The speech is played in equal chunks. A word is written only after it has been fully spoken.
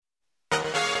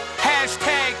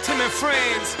Tim and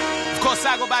Friends. Of course,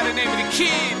 I go by the name of the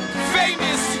Kid,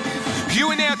 famous. You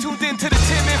and now tuned in to the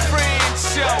Tim and Friends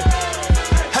show.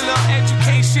 Hello,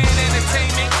 education,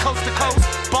 entertainment, coast to coast.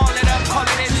 Ball it up, call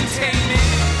it entertainment.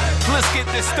 Let's get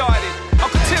this started.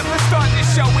 Uncle Tim, let's start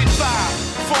this show in 5,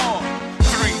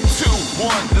 4, 3, 2,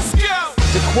 1. Let's go.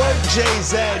 To quote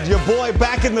Jay-Z, your boy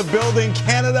back in the building.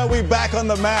 Canada, we back on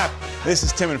the map. This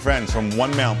is Tim and Friends from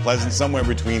One Mount Pleasant, somewhere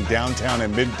between downtown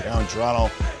and midtown Toronto.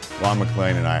 Ron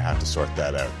McLean and I have to sort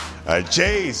that out.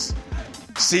 Jay's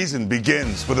season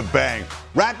begins with a bang.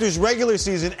 Raptors' regular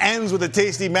season ends with a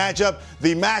tasty matchup.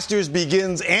 The Masters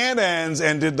begins and ends.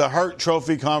 And did the Hart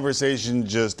Trophy conversation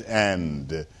just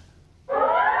end?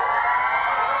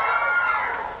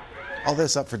 All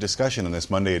this up for discussion on this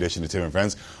Monday edition of Tim and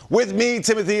Friends. With me,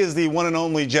 Timothy, is the one and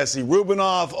only Jesse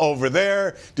Rubinoff over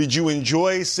there. Did you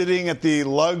enjoy sitting at the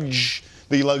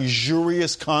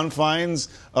luxurious confines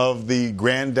of the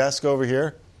grand desk over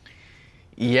here?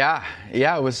 Yeah,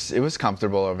 it was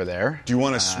comfortable over there. Do you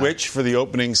want to switch for the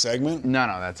opening segment? No,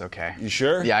 that's okay. You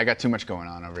sure? Yeah, I got too much going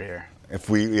on over here. I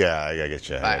get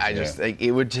you. I just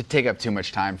it would take up too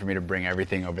much time for me to bring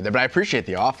everything over there. But I appreciate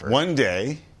the offer. One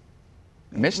day.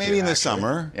 Maybe in the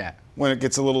summer, when it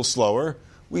gets a little slower,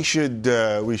 we should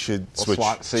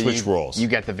switch roles. You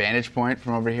get the vantage point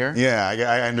from over here? Yeah,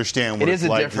 I understand what it is it's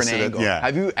like. It is a different angle. Yeah.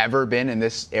 Have you ever been in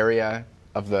this area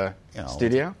of the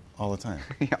studio? All the time.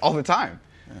 All the time?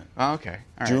 Yeah. Oh, okay. All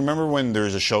right. Do you remember when there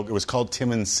was a show, it was called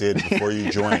Tim and Sid before you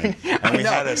joined? And we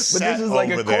had a set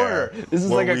over there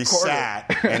where we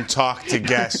sat and talked to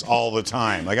guests all the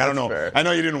time. Like, I don't know. Fair. I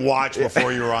know you didn't watch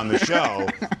before you were on the show,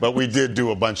 but we did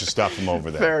do a bunch of stuff from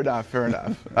over there. Fair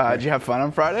enough. Did you have fun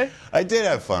on Friday? I did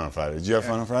have fun on Friday. Did you have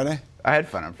fun on Friday? I had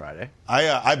fun on Friday.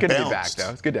 I bounced. Good to be bounced. back,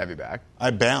 though. It's good to have you back.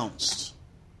 I bounced.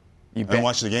 I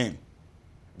watched the game.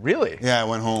 Really? Yeah, I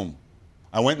went home.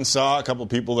 I went and saw a couple of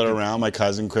people that are around. My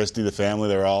cousin, Christy, the family,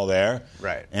 they were all there.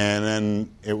 Right. And then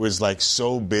it was like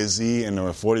so busy, and there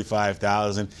were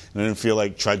 45,000, and I didn't feel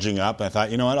like trudging up. And I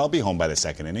thought, you know what, I'll be home by the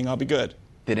second inning. I'll be good.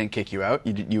 They didn't kick you out?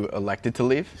 You elected to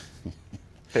leave?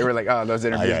 They were like, oh, those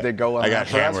interviews did go well. I got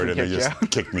hammered, and they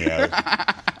just kicked me out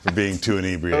for being too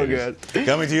inebriated. Oh, good.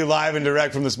 Coming to you live and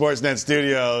direct from the Sportsnet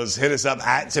studios. Hit us up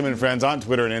at Tim and Friends on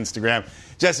Twitter and Instagram.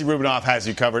 Jesse Rubinoff has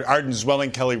you covered. Arden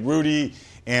Zwelling, Kelly Rudy,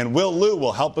 and Will Liu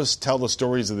will help us tell the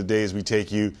stories of the day as we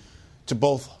take you to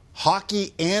both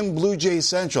hockey and Blue Jays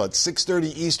Central at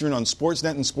 6:30 Eastern on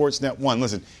Sportsnet and Sportsnet 1.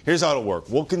 Listen, here's how it'll work.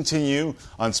 We'll continue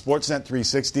on Sportsnet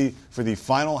 360 for the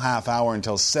final half hour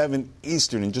until 7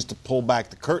 Eastern. And just to pull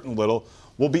back the curtain a little,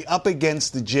 we'll be up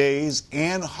against the Jays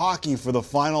and hockey for the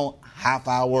final half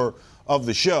hour of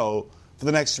the show for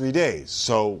the next 3 days.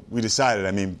 So we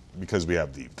decided, because we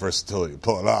have the versatility to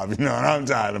pull it off, you know what I'm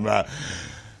talking about,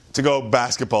 to go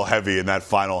basketball heavy in that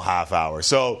final half hour.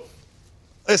 So,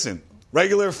 listen,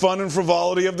 regular fun and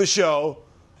frivolity of the show,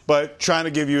 but trying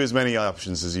to give you as many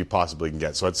options as you possibly can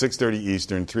get. So at 6:30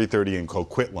 Eastern, 3:30 in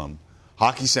Coquitlam,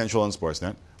 Hockey Central on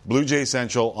Sportsnet, Blue Jays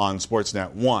Central on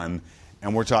Sportsnet 1,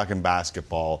 and we're talking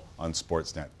basketball on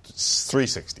Sportsnet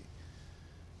 360.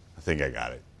 I think I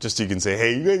got it. Just so you can say,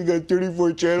 hey, you guys got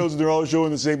 34 channels and they're all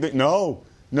showing the same thing. No.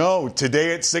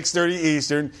 Today at 6:30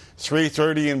 Eastern,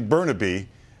 3:30 in Burnaby,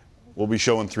 we'll be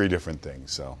showing 3 different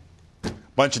things. So,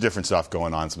 bunch of different stuff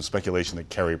going on. Some speculation that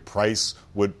Carey Price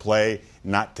would play.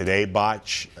 Not today,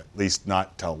 Botch. At least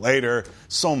not till later.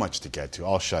 So much to get to.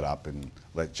 I'll shut up and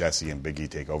let Jesse and Biggie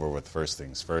take over with first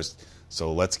things first.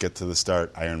 So let's get to the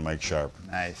start. Iron Mike Sharp.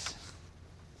 Nice.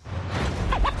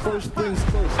 First things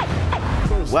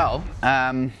first. Well,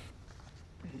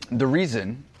 the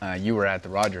reason you were at the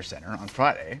Rogers Centre on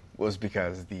Friday was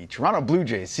because the Toronto Blue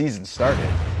Jays season started.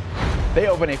 They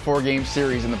open a 4-game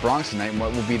series in the Bronx tonight in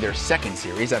what will be their second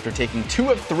series after taking 2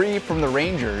 of 3 from the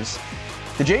Rangers.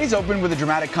 The Jays opened with a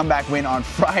dramatic comeback win on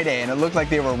Friday, and it looked like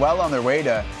they were well on their way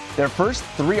to their first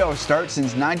 3-0 start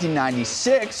since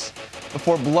 1996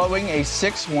 before blowing a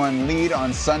 6-1 lead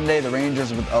on Sunday. The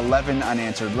Rangers with 11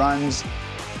 unanswered runs.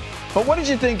 But what did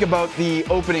you think about the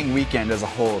opening weekend as a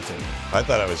whole, Tim? I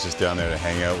thought I was just down there to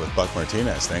hang out with Buck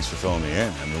Martinez. Thanks for filling me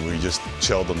in. We just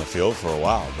chilled on the field for a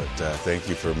while, but thank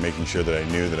you for making sure that I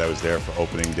knew that I was there for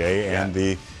opening day and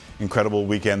the incredible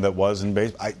weekend that was in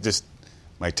baseball.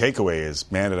 My takeaway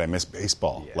is, man, did I miss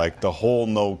baseball. Yeah. Like, the whole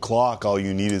no clock, all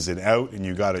you need is an out and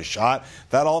you got a shot.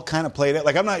 That all kind of played out.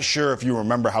 Like, I'm not sure if you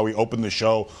remember how we opened the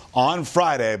show on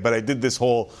Friday, but I did this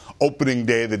whole opening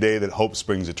day, the day that hope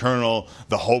springs eternal.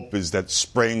 The hope is that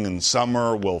spring and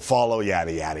summer will follow,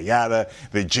 yada, yada, yada.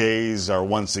 The Jays are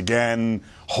once again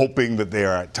hoping that they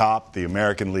are at top, the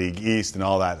American League East and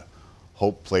all that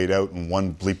hope played out in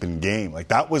one bleeping game. Like,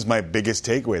 that was my biggest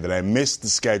takeaway, that I missed the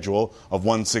schedule of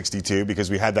 162 because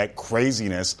we had that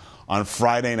craziness on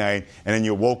Friday night, and then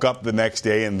you woke up the next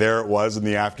day and there it was in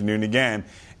the afternoon again.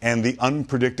 And the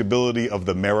unpredictability of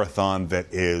the marathon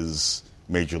that is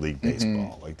Major League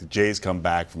Baseball. Like, the Jays come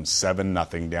back from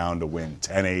 7-0 down to win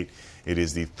 10-8. It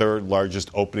is the third largest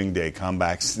opening day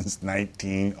comeback since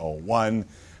 1901.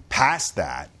 Past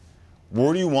that,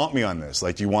 where do you want me on this?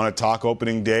 Like, do you want to talk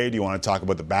opening day? Do you want to talk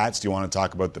about the bats? Do you want to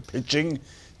talk about the pitching?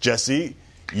 Jesse,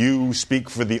 you speak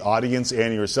for the audience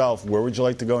and yourself. Where would you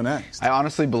like to go next? I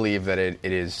honestly believe that it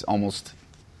is almost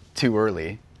too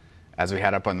early, as we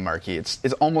had up on the marquee.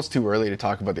 It's almost too early to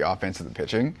talk about the offense and the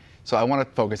pitching. So I want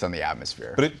to focus on the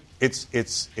atmosphere. But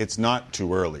it's not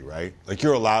too early, right? Like,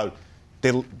 you're allowed.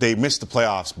 They missed the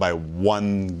playoffs by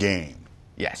one game.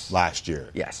 Yes. Last year.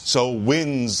 Yes. So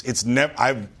wins. It's never.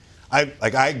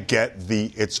 I get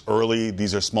it's early.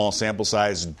 These are small sample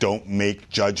size. Don't make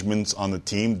judgments on the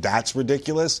team. That's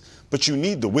ridiculous. But you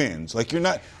need the wins. Like, you're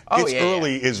not.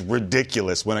 Early is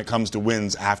ridiculous when it comes to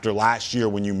wins after last year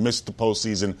when you missed the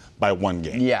postseason by one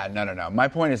game. Yeah, no. My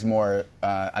point is more,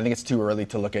 I think it's too early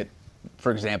to look at,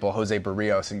 for example, Jose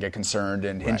Barrios and get concerned,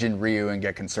 and Hyun-Jin Ryu and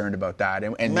get concerned about that.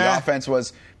 And the offense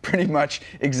was pretty much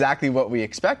exactly what we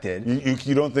expected.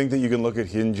 You don't think that you can look at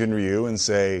Hyun-Jin Ryu and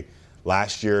say,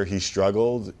 last year he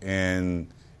struggled, and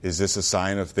is this a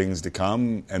sign of things to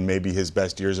come, and maybe his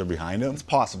best years are behind him? It's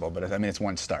possible, but I mean, it's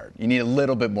one start. You need a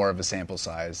little bit more of a sample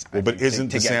size. But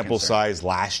isn't the sample size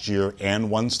last year and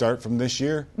one start from this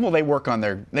year? Well, they work on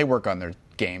their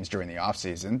games during the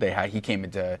offseason. He came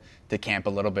into camp a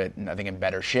little bit, I think, in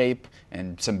better shape,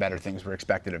 and some better things were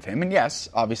expected of him. And yes,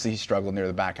 obviously he struggled near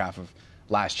the back half of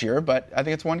last year, but I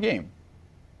think it's one game.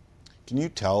 Can you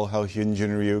tell how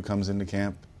Hyun-Jin Ryu comes into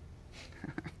camp?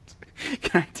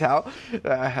 Can I tell?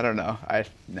 I don't know.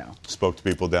 No. Spoke to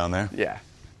people down there? Yeah.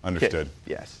 Understood.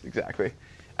 Yes, exactly.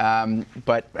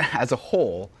 But as a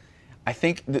whole, I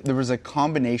think there was a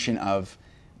combination of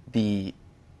the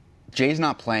Jays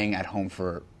not playing at home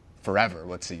for forever,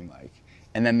 what seemed like,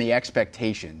 and then the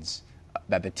expectations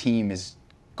that the team is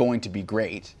going to be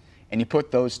great, and you put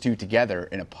those two together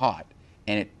in a pot,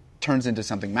 and it turns into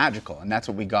something magical. And that's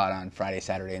what we got on Friday,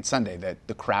 Saturday, and Sunday.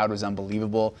 The crowd was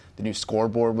unbelievable. The new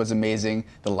scoreboard was amazing.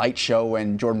 The light show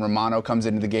when Jordan Romano comes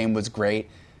into the game was great.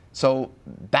 So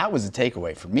that was the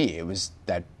takeaway for me. It was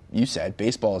that you said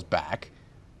baseball is back.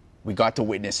 We got to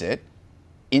witness it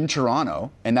in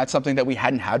Toronto, and that's something that we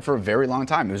hadn't had for a very long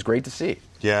time. It was great to see.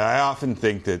 Yeah, I often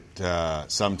think that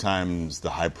sometimes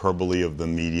the hyperbole of the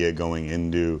media going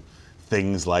into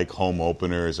things like home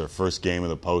openers or first game of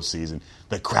the postseason,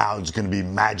 the crowd's going to be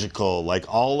magical.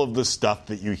 Like, all of the stuff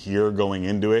that you hear going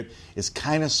into it is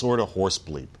kind of sort of horse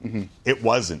bleep. Mm-hmm. It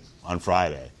wasn't on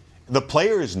Friday. The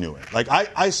players knew it. Like,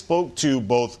 I spoke to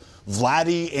both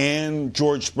Vladdy and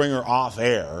George Springer off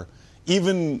air,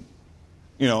 even,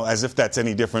 as if that's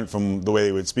any different from the way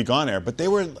they would speak on air, but they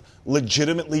were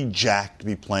legitimately jacked to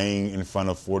be playing in front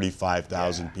of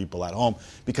 45,000 people at home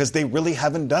because they really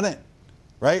haven't done it.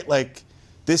 Right? Like,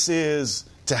 this is,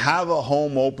 to have a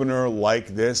home opener like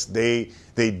this, they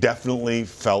definitely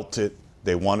felt it.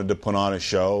 They wanted to put on a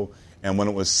show. And when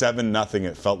it was 7-0,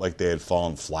 it felt like they had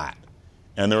fallen flat.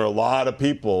 And there were a lot of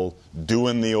people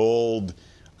doing the old,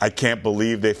 I can't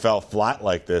believe they fell flat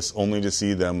like this, only to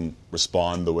see them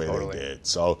respond the way they did.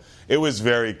 So it was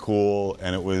very cool,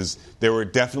 and there were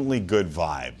definitely good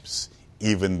vibes,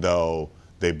 even though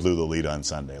they blew the lead on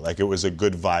Sunday. Like, it was a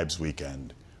good vibes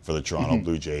weekend for the Toronto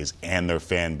Blue Jays and their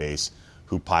fan base,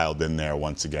 who piled in there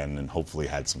once again and hopefully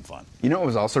had some fun. You know what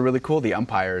was also really cool? The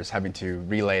umpires having to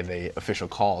relay the official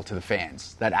call to the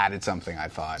fans. That added something, I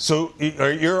thought. So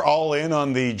you're all in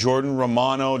on the Jordan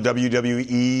Romano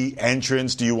WWE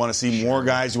entrance. Do you want to see more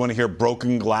guys? You want to hear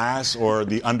broken glass or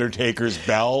the Undertaker's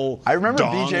bell? I remember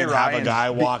dong BJ and Ryan's. Have a guy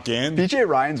walk in. BJ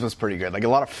Ryan's was pretty good. Like, a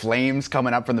lot of flames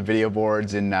coming up from the video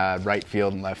boards in right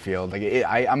field and left field. Like,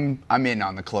 I'm in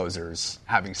on the closers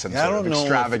having some sort of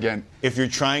extravagant. If you're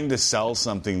trying to sell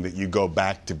something, that you go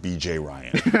back to BJ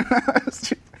Ryan.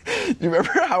 Do you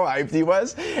remember how hyped he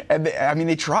was? And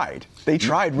they tried. They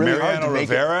tried really hard to make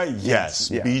Rivera, it.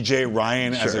 yes. Yeah. BJ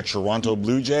Ryan as a Toronto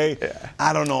Blue Jay. Yeah.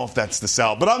 I don't know if that's the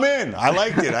sell, but I'm in. I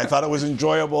liked it. I thought it was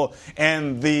enjoyable.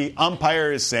 And the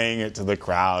umpire is saying it to the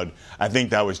crowd. I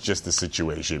think that was just the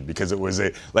situation because it was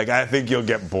I think you'll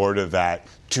get bored of that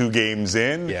 2 games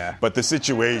in. Yeah. But the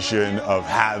situation of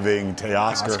having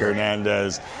Teoscar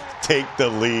Hernandez take the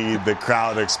lead, the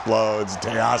crowd explodes,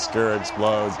 Teoscar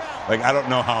explodes. Like, I don't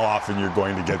know how often you're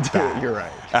going to get that. You're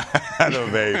right. Out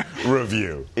of a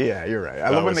review. Yeah, you're right. I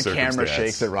love when the camera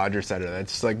shakes that Roger said it.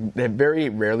 It's like, very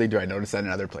rarely do I notice that in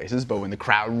other places, but when the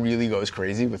crowd really goes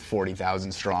crazy with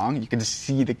 40,000 strong, you can just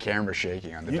see the camera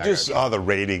shaking on the back. You just saw the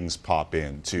ratings pop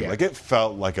in, too. Yeah. Like, it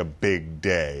felt like a big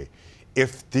day.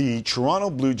 If the Toronto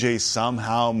Blue Jays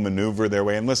somehow maneuver their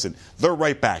way, and listen, they're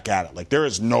right back at it. Like, there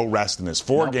is no rest in this.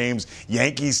 4 games,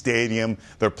 Yankee Stadium.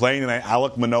 They're playing tonight.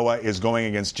 Alek Manoah is going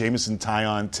against Jameson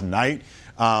Taillon tonight.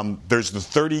 There's the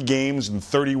 30 games in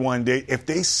 31 days. If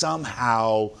they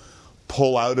somehow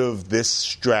pull out of this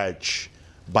stretch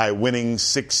by winning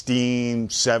 16,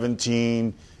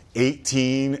 17,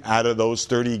 18 out of those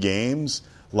 30 games,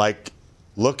 like,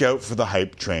 look out for the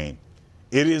hype train.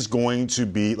 It is going to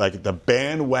be like the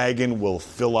bandwagon will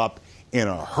fill up in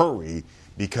a hurry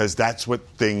because that's what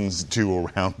things do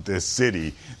around this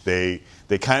city. They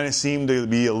kind of seem to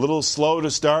be a little slow to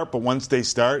start, but once they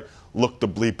start, look to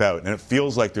bleep out. And it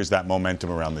feels like there's that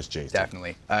momentum around this Jays team.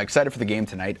 Definitely. Excited for the game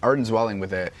tonight. Arden Zwelling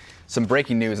with some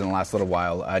breaking news in the last little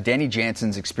while. Danny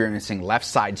Jansen's experiencing left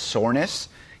side soreness.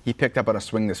 He picked up on a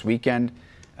swing this weekend.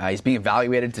 He's being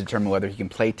evaluated to determine whether he can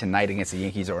play tonight against the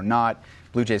Yankees or not.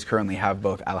 Blue Jays currently have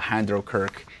both Alejandro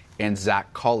Kirk and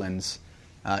Zach Collins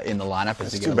in the lineup.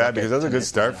 It's too bad because that was a good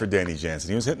start for Danny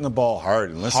Jansen. He was hitting the ball hard.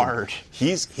 And listen, hard.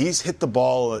 He's hit the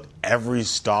ball at every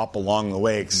stop along the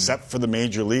way except for the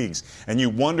major leagues. And you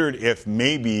wondered if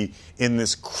maybe in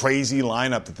this crazy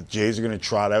lineup that the Jays are going to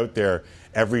trot out there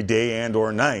every day and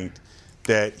or night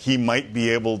that he might be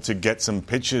able to get some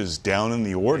pitches down in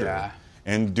the order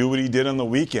and do what he did on the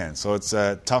weekend. So it's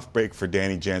a tough break for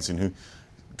Danny Jansen, who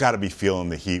got to be feeling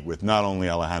the heat with not only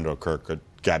Alejandro Kirk, but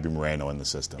Gabby Moreno in the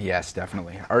system. Yes,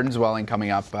 definitely. Arden Zwelling coming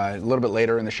up a little bit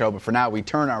later in the show, but for now we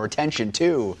turn our attention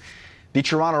to the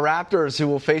Toronto Raptors, who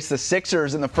will face the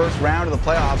Sixers in the first round of the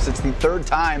playoffs. It's the third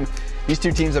time these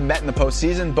two teams have met in the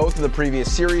postseason. Both of the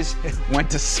previous series went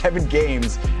to 7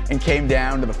 games and came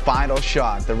down to the final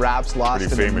shot. The Raps lost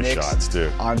to the Knicks shots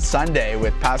too on Sunday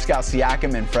with Pascal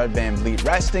Siakam and Fred VanVleet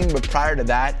resting, but prior to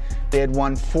that, they had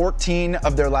won 14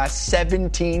 of their last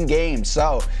 17 games.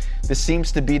 So this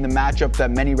seems to be the matchup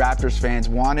that many Raptors fans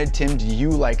wanted. Tim, do you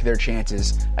like their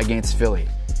chances against Philly?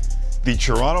 The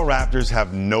Toronto Raptors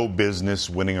have no business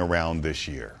winning a round this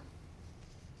year.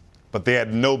 But they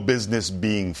had no business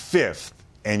being 5th,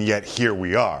 and yet here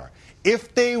we are.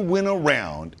 If they win a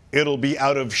round, it'll be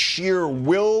out of sheer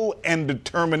will and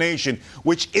determination,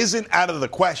 which isn't out of the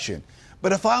question.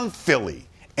 But if I'm Philly,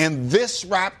 and this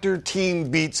Raptor team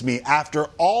beats me after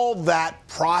all that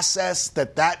process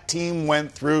that team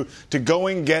went through to go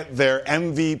and get their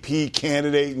MVP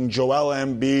candidate in Joel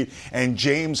Embiid and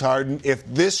James Harden, if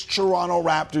this Toronto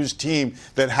Raptors team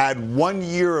that had 1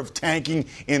 year of tanking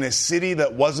in a city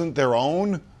that wasn't their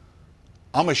own,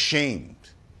 I'm ashamed.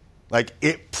 Like,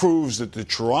 it proves that the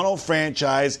Toronto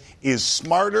franchise is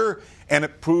smarter, and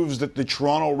it proves that the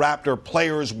Toronto Raptor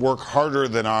players work harder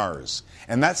than ours.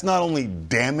 And that's not only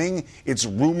damning, it's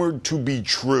rumored to be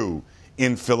true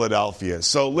in Philadelphia.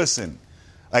 So listen,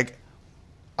 like,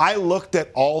 I looked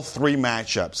at all 3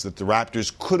 matchups that the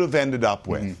Raptors could have ended up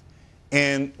with.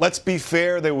 And let's be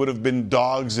fair, they would have been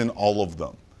dogs in all of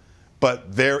them.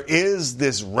 But there is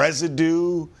this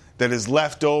residue that is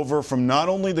left over from not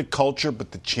only the culture,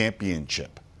 but the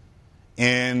championship.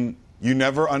 And you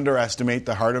never underestimate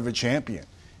the heart of a champion.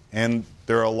 And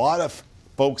there are a lot of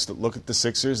folks that look at the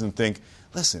Sixers and think,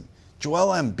 listen, Joel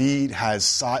Embiid has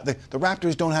size. The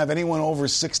Raptors don't have anyone over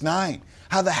 6'9".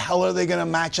 How the hell are they going to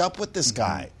match up with this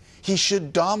guy? He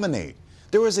should dominate.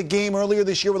 There was a game earlier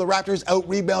this year where the Raptors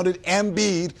out-rebounded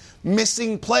Embiid,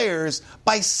 missing players,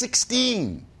 by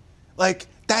 16. Like,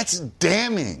 that's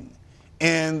damning.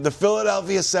 And the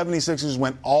Philadelphia 76ers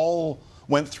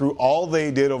went through all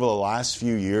they did over the last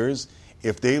few years.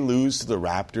 If they lose to the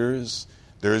Raptors,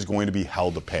 there is going to be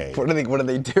hell to pay. What do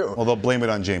they do? Well, they'll blame it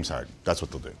on James Harden. That's what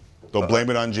they'll do. They'll blame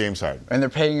it on James Harden. And they're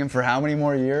paying him for how many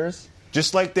more years?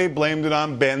 Just like they blamed it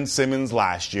on Ben Simmons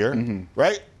last year,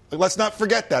 right? Let's not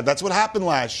forget that. That's what happened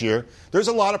last year. There's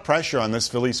a lot of pressure on this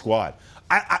Philly squad.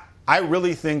 I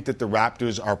really think that the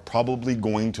Raptors are probably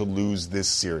going to lose this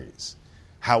series.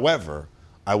 However,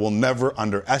 I will never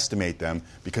underestimate them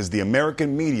because the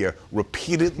American media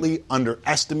repeatedly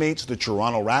underestimates the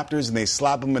Toronto Raptors and they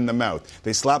slap them in the mouth.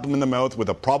 They slap them in the mouth with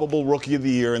a probable Rookie of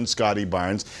the Year in Scotty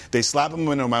Barnes. They slap them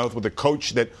in the mouth with a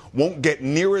coach that won't get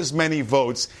near as many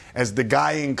votes as the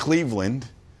guy in Cleveland,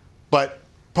 but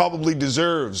probably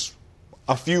deserves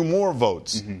a few more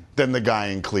votes than the guy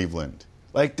in Cleveland.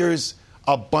 Like, there's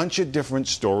a bunch of different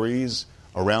stories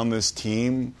around this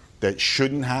team that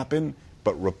shouldn't happen,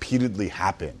 but repeatedly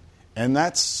happen. And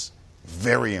that's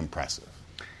very impressive.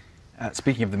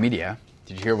 Speaking of the media,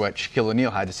 did you hear what Shaquille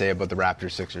O'Neal had to say about the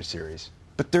Raptors-Sixers series?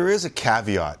 But there is a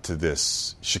caveat to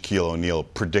this Shaquille O'Neal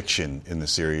prediction in the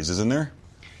series, isn't there?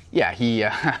 Yeah, he.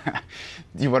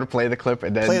 Do you want to play the clip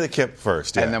and then Play the clip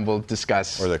first, yeah. and then we'll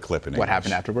discuss Or the clip in what English.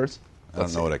 happened afterwards? I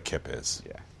don't know what a kip is.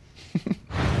 Yeah.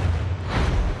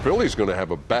 Philly's going to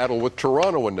have a battle with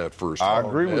Toronto in that first I round.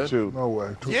 agree man. with you. No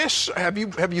way. Yes. Have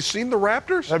you seen the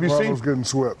Raptors? Have you Toronto's seen? getting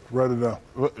swept. Write it down.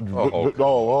 Oh, Write it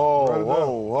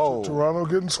whoa. down. Toronto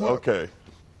getting swept. Okay.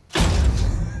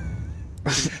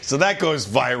 So that goes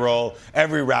viral.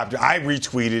 Every Raptor. I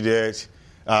retweeted it.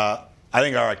 I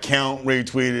think our account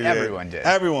retweeted Everyone it. did.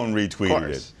 Everyone Of retweeted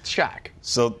course. it. It's Shaq.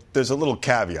 So there's a little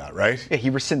caveat, right? Yeah, he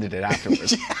rescinded it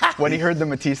afterwards. When he heard that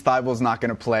Matisse Thybulle's not going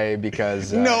to play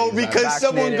because No, he's because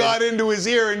someone unvaccinated. got into his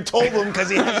ear and told him because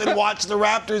he hasn't watched the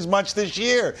Raptors much this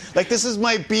year. Like, this is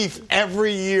my beef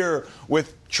every year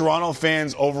with Toronto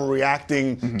fans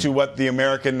overreacting to what the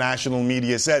American national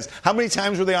media says. How many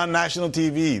times were they on national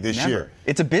TV this Never. year?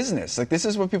 It's a business. Like, this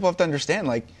is what people have to understand.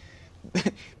 Like,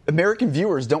 American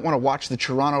viewers don't want to watch the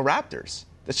Toronto Raptors.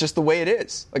 That's just the way it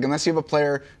is. Like, unless you have a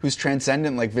player who's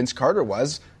transcendent like Vince Carter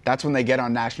was, that's when they get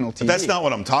on national TV. But that's not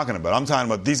what I'm talking about. I'm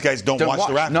talking about these guys don't watch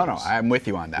the Raptors. No, I'm with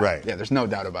you on that. Right. Yeah, there's no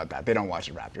doubt about that. They don't watch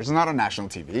the Raptors. It's not on national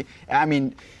TV. I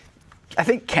mean, I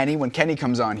think when Kenny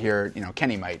comes on here,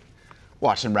 Kenny might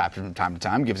watch some Raptors from time to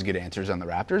time, gives good answers on the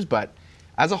Raptors, but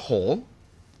as a whole,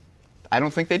 I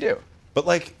don't think they do. But,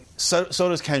 like, so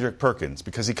does Kendrick Perkins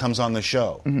because he comes on the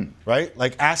show, right?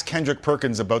 Like, ask Kendrick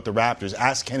Perkins about the Raptors.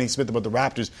 Ask Kenny Smith about the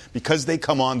Raptors because they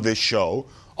come on this show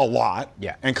a lot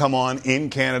and come on in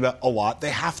Canada a lot.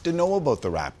 They have to know about the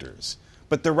Raptors.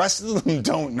 But the rest of them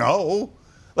don't know.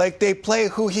 Like, they play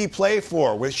who he play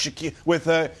for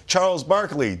with Charles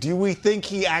Barkley. Do we think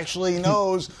he actually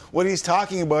knows what he's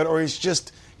talking about, or he's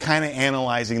just kind of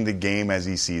analyzing the game as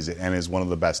he sees it and is one of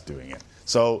the best doing it?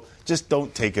 So just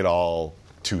don't take it all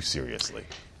too seriously.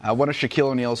 One of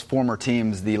Shaquille O'Neal's former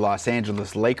teams, the Los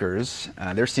Angeles Lakers,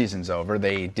 their season's over.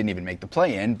 They didn't even make the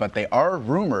play-in, but they are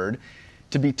rumored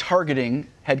to be targeting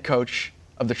head coach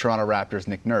of the Toronto Raptors,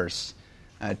 Nick Nurse.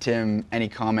 Tim, any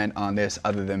comment on this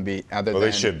other than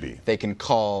They should be. They can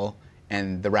call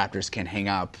and the Raptors can hang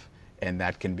up and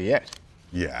that can be it?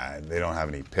 Yeah, they don't have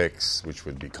any picks, which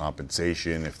would be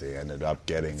compensation if they ended up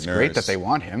getting Nurse. Great that they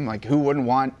want him. Like, who wouldn't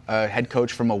want a head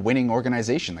coach from a winning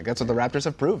organization? Like, that's what the Raptors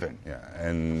have proven. Yeah,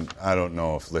 and I don't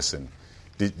know if, listen,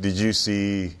 did you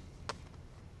see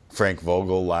Frank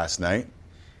Vogel last night?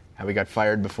 How he got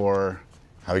fired before...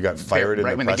 How he got fired in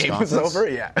right the when press the game conference? was over?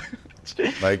 Yeah.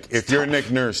 Like, if you're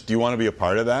Nick Nurse, do you want to be a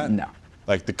part of that? No.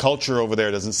 Like, the culture over there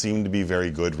doesn't seem to be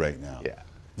very good right now.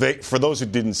 Yeah. For those who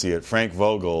didn't see it, Frank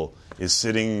Vogel is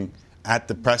sitting at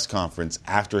the press conference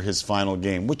after his final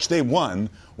game, which they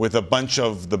won with a bunch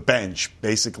of the bench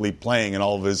basically playing and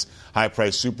all of his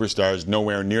high-priced superstars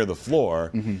nowhere near the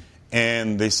floor.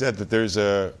 And they said that there's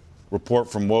a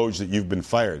report from Woj that you've been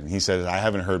fired. And he said, I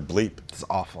haven't heard bleep. It's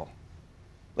awful.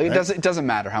 Like, Right? it doesn't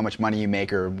matter how much money you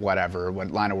make or whatever,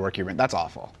 what line of work you're in. That's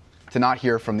awful. To not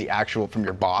hear from from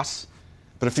your boss.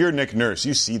 But if you're Nick Nurse,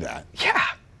 you see that. Yeah.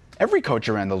 Every coach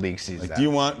around the league sees that. Do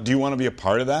you want to be a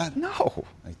part of that? No.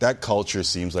 Like, that culture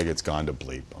seems like it's gone to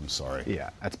bleep. I'm sorry. Yeah,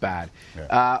 that's bad.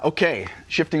 Yeah. Okay,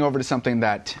 shifting over to something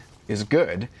that is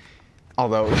good,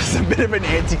 although it was a bit of an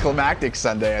anticlimactic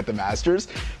Sunday at the Masters.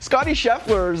 Scottie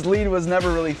Scheffler's lead was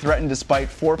never really threatened despite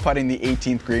four-putting the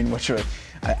 18th green, which was,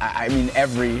 I mean,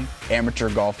 every amateur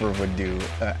golfer would do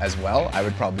as well. I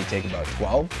would probably take about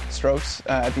 12 strokes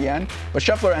at the end. But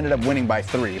Scheffler ended up winning by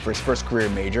 3 for his first career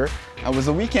major. Was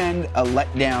the weekend a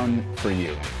letdown for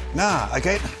you? Nah, like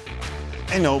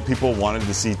I know people wanted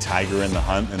to see Tiger in the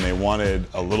hunt, and they wanted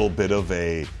a little bit of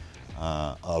a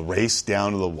race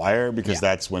down to the wire because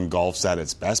that's when golf's at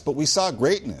its best. But we saw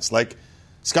greatness. Like,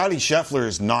 Scottie Scheffler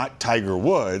is not Tiger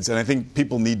Woods, and I think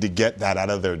people need to get that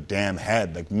out of their damn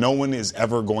head. Like, no one is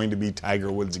ever going to be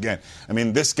Tiger Woods again. I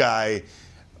mean, this guy,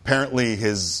 apparently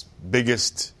his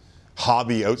biggest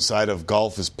hobby outside of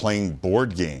golf is playing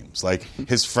board games. Like,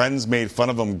 his friends made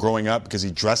fun of him growing up because he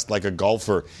dressed like a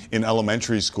golfer in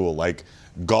elementary school, like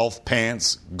golf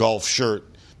pants, golf shirt,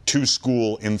 to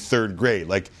school in 3rd grade.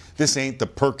 Like, this ain't the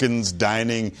Perkins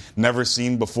dining, never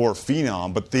seen before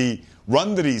phenom, but the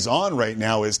run that he's on right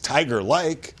now is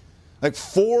Tiger-like. Like,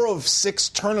 4 of 6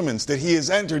 tournaments that he has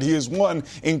entered, he has won,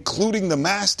 including the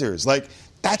Masters. Like,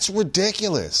 that's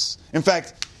ridiculous. In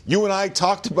fact, you and I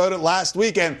talked about it last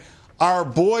week, and our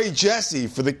boy Jesse,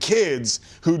 for the kids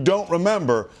who don't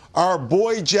remember, our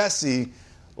boy Jesse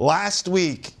last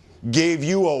week gave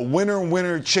you a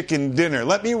winner chicken dinner.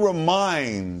 Let me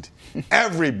remind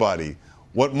everybody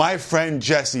what my friend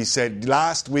Jesse said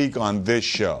last week on this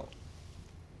show.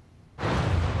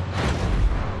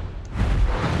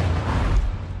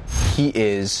 He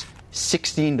is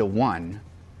 16-1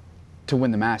 to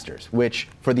win the Masters, which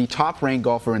for the top-ranked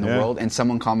golfer in the world and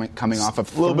someone coming off of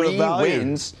 3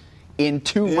 wins in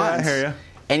 2 months. I hear you.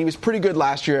 And he was pretty good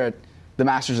last year at the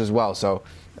Masters as well. So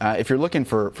if you're looking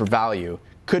for value,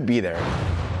 could be there.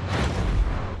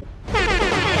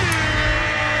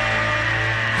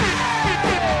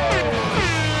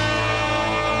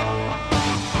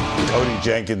 Cody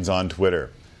Jenkins on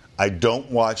Twitter. I don't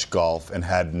watch golf and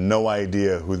had no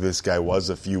idea who this guy was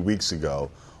a few weeks ago.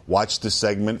 Watched the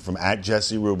segment from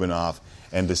 @JesseRubinoff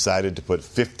and decided to put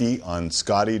 50 on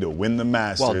Scotty to win the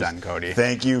Masters. Well done, Cody.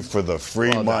 Thank you for the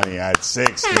free money at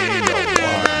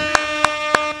 16-1.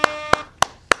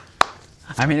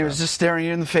 I mean, it was just staring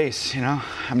you in the face, you know.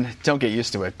 I mean, don't get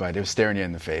used to it, but it was staring you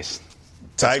in the face.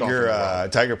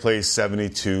 Tiger plays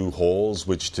 72 holes,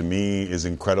 which to me is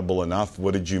incredible enough.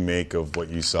 What did you make of what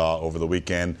you saw over the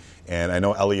weekend? And I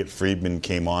know Elliot Friedman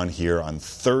came on here on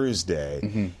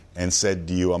Thursday and said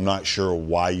to you, I'm not sure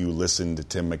why you listened to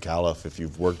Tim McAuliffe if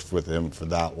you've worked with him for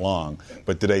that long,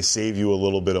 but did I save you a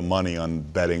little bit of money on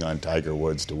betting on Tiger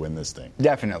Woods to win this thing?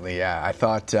 Definitely, yeah. I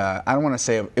thought, I don't want to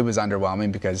say it was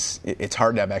underwhelming because it's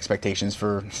hard to have expectations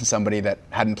for somebody that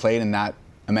hadn't played in that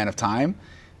amount of time.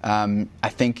 I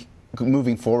think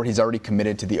moving forward, he's already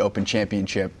committed to the Open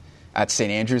Championship at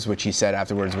St. Andrews, which he said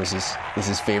afterwards was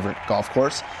his favorite golf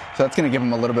course. So that's going to give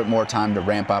him a little bit more time to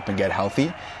ramp up and get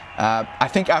healthy. I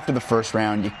think after the first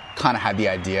round, you kind of had the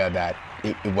idea that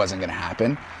it wasn't going to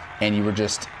happen, and you were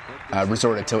just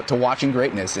resorted to watching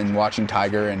greatness and watching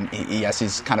Tiger. And yes,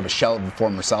 he's kind of a shell of the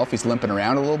former self. He's limping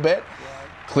around a little bit,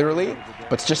 clearly,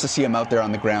 but just to see him out there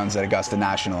on the grounds at Augusta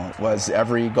National was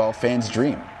every golf fan's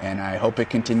dream, and I hope it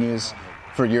continues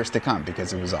for years to come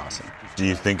because it was awesome. Do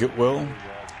you think it will?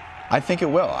 I think it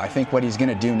will. I think what he's going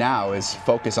to do now is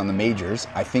focus on the majors.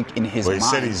 I think in his mind...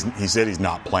 He said he's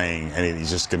not playing anything. He's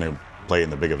just going to play in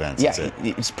the big events. Yeah,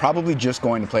 he's probably just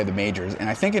going to play the majors. And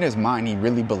I think in his mind, he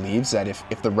really believes that if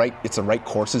it's the right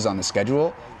courses on the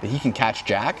schedule, that he can catch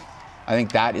Jack. I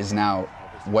think that is now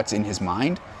what's in his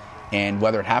mind. And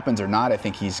whether it happens or not, I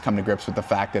think he's come to grips with the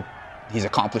fact that he's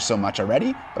accomplished so much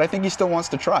already. But I think he still wants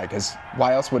to try, because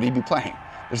why else would he be playing?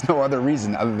 There's no other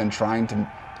reason other than trying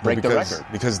to break the record.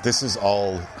 Because this is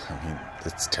all, I mean,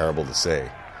 it's terrible to say.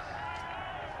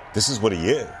 This is what he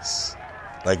is.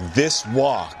 Like, this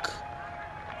walk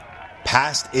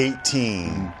past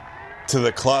 18 to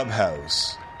the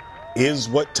clubhouse is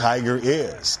what Tiger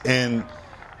is. And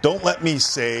don't let me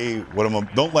say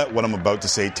don't let what I'm about to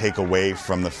say take away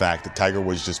from the fact that Tiger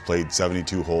Woods just played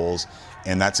 72 holes,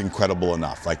 and that's incredible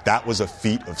enough. Like, that was a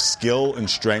feat of skill and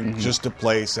strength just to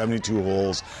play 72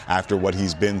 holes after what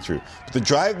he's been through. But the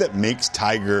drive that makes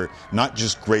Tiger not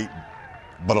just great,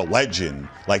 but a legend,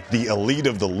 like the elite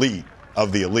of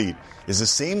the elite, is the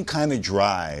same kind of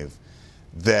drive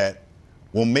that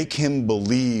will make him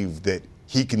believe that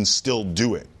he can still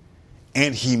do it.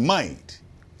 And he might.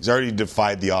 He's already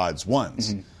defied the odds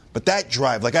once. But that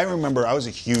drive, like, I remember I was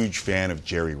a huge fan of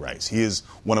Jerry Rice. He is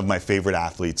one of my favorite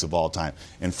athletes of all time.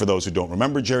 And for those who don't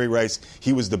remember Jerry Rice,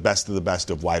 he was the best of the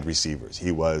best of wide receivers.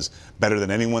 He was better than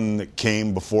anyone that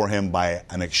came before him by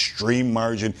an extreme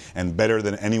margin and better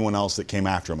than anyone else that came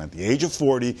after him. At the age of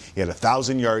 40, he had a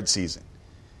 1,000-yard season.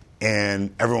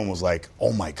 And everyone was like,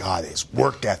 oh, my God, his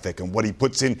work ethic and what he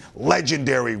puts in,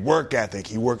 legendary work ethic.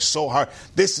 He works so hard.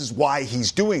 This is why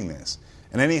he's doing this.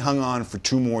 And then he hung on for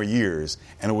 2 more years,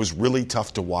 and it was really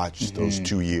tough to watch those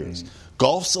 2 years.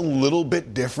 Golf's a little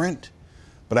bit different,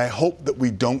 but I hope that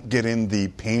we don't get in the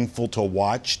painful to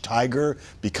watch Tiger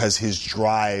because his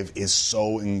drive is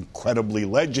so incredibly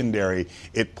legendary,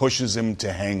 it pushes him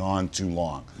to hang on too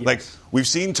long. Yes. Like, we've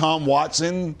seen Tom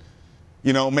Watson,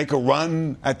 make a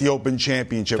run at the Open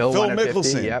Championship. Phil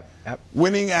Mickelson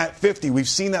winning at 50. We've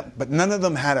seen that, but none of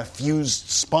them had a fused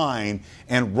spine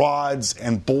and rods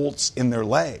and bolts in their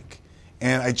leg.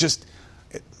 And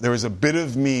there was a bit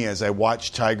of me as I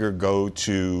watched Tiger go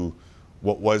to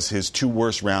what was his 2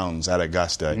 worst rounds at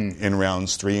Augusta in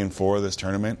rounds 3 and 4 of this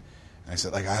tournament. And I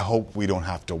said, I hope we don't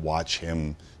have to watch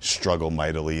him struggle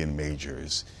mightily in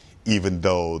majors, even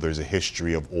though there's a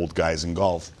history of old guys in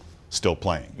golf still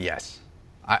playing. Yes.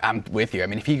 I'm with you. I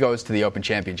mean, if he goes to the Open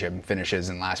Championship and finishes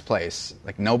in last place,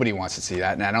 like, nobody wants to see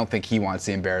that, and I don't think he wants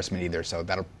the embarrassment either, so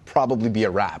that'll probably be a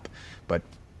wrap, but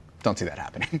don't see that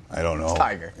happening. I don't know. It's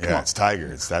Tiger. Yeah, it's Tiger.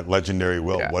 It's that legendary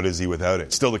will. Yeah. What is he without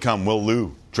it? Still to come, Will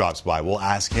Liu drops by. We'll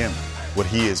ask him what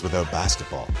he is without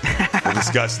basketball. We'll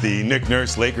discuss the Nick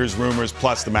Nurse Lakers rumors,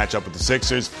 plus the matchup with the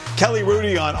Sixers. Kelly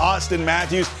Rudy on Austin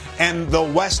Matthews and the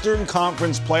Western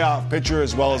Conference playoff picture,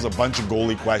 as well as a bunch of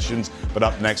goalie questions. But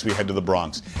up next, we head to the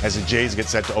Bronx as the Jays get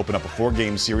set to open up a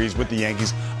 4-game series with the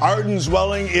Yankees. Arden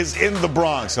Zwelling is in the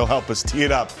Bronx. He'll help us tee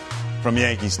it up from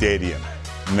Yankee Stadium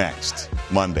next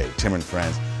Monday. Tim and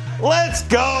Friends. Let's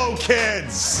go,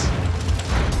 kids!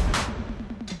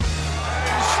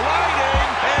 Sliding,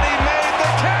 and he made the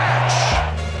catch.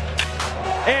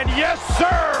 And yes,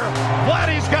 sir,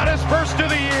 Vladdy's got his first of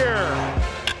the year.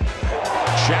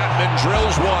 Chapman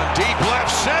drills one, deep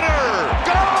left center,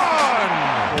 gone!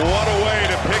 What a way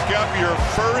to pick up your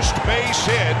first base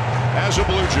hit as a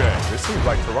Blue Jay. It seems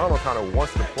like Toronto kind of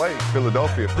wants to play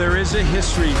Philadelphia. There is a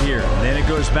history here. Then it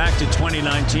goes back to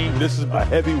 2019. This is a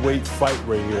heavyweight fight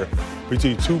right here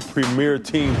between two premier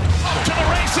teams. To the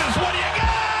races, what do you got?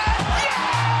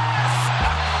 Yes!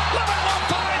 LaMelo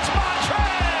finds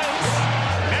Montrez!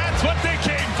 That's what they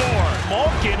came for.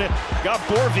 Malkin got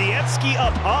Borowiecki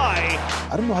up high.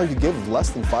 I don't know how you give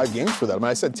less than 5 games for that. I mean,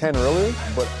 I said 10 earlier,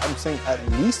 but I'm saying at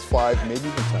least 5, maybe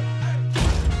even 10.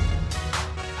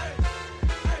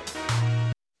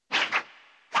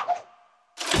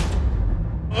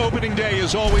 Opening day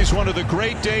is always one of the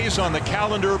great days on the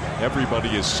calendar. Everybody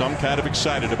is some kind of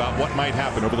excited about what might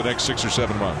happen over the next 6 or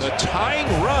 7 months. The tying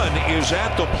run is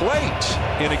at the plate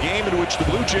in a game in which the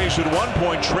Blue Jays at one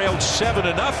point trailed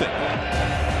 7-0.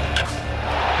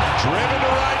 Driven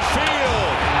to right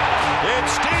field.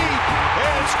 It's deep.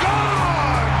 It's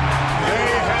gone. They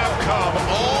have come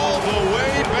all the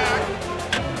way back.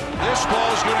 This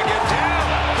ball's going to get down.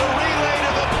 The relay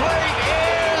to the plate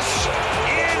is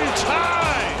in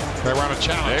time. They want a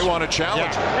challenge. They want a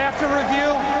challenge. Yeah. After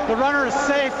review, the runner is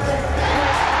safe.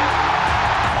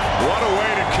 What a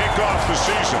way to kick off the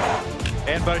season.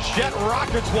 And Bichette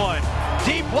rockets one.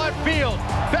 Deep left field.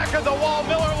 Back of the wall.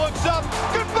 Miller looks up.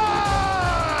 Goodbye.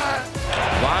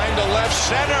 Line to left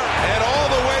center and all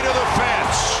the way to the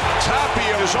fence.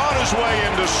 Tapia is on his way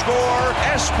in to score.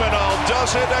 Espinal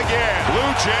does it again.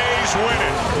 Blue Jays win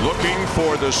it. Looking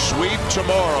for the sweep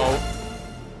tomorrow.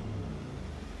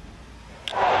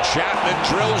 Chapman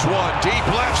drills one. Deep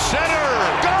left center.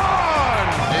 Gone!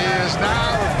 He is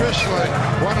now officially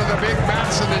one of the big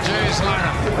bats in the Jays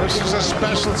lineup. This is a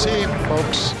special team,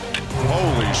 folks.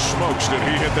 Holy smokes, did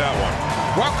he hit that one.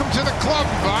 Welcome to the club,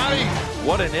 Vladdy.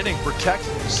 What an inning for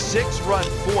Texas. 6-run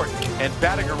fourth and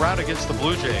batting around against the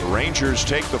Blue Jays. The Rangers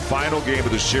take the final game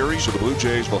of the series, so the Blue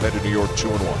Jays will head to New York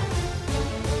 2-1.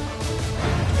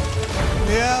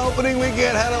 Yeah, opening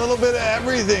weekend had a little bit of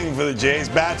everything for the Jays.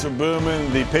 Bats were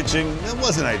booming. The pitching, it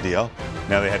wasn't ideal.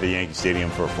 Now they head to Yankee Stadium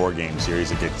for a 4-game series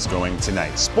that gets going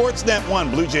tonight. Sportsnet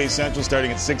 1, Blue Jays Central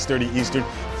starting at 6:30 Eastern,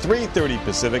 3:30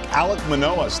 Pacific. Alek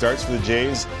Manoah starts for the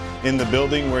Jays in the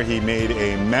building where he made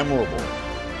a memorable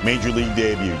Major League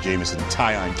debut. Jameson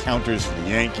Taillon counters for the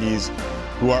Yankees,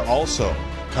 who are also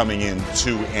coming in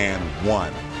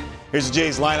 2-1. Here's the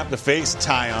Jays lineup to face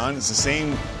Taillon. It's the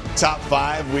same top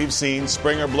 5 we've seen.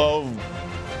 Springer, not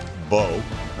Blow.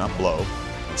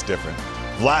 It's different.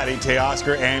 Vladdy,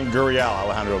 Teoscar, and Gurriel.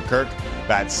 Alejandro Kirk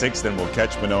bats 6th, then will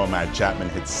catch Manoah. Matt Chapman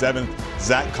hits 7th.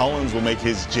 Zach Collins will make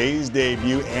his Jays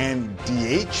debut and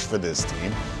DH for this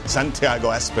team. Santiago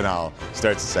Espinal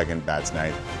starts the 2nd, bats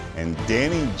 9th. And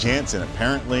Danny Jansen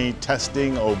apparently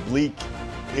testing oblique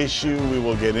issue. We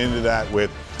will get into that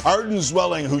with Arden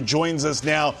Zwelling, who joins us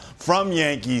now from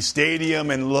Yankee Stadium.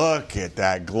 And look at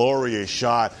that glorious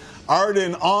shot.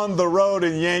 Arden on the road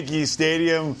in Yankee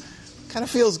Stadium. Kind of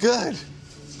feels good.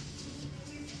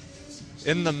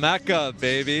 In the Mecca,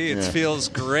 baby. It feels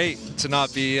great to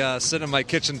not be sitting at my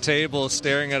kitchen table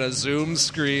staring at a Zoom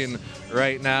screen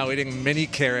right now, eating mini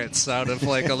carrots out of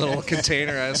like a little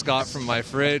container I just got from my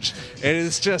fridge. It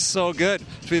is just so good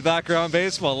to be back around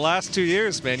baseball. The last 2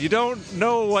 years, man, you don't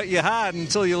know what you had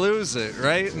until you lose it,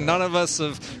 right? None of us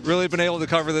have really been able to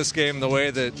cover this game the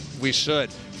way that we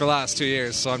should for the last 2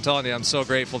 years. So I'm telling you, I'm so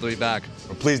grateful to be back.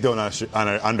 Well, please don't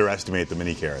underestimate the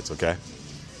mini carrots, okay?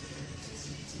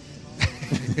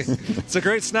 It's a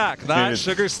great snack. That,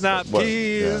 sugar snap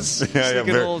peas, yeah, a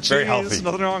little cheese, very healthy.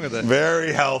 Nothing wrong with it.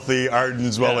 Very healthy. Arden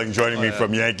Zwelling joining me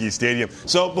from Yankee Stadium.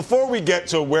 So before we get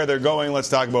to where they're going, let's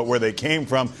talk about where they came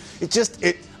from.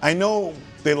 I know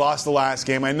they lost the last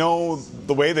game. I know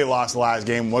the way they lost the last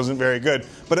game wasn't very good,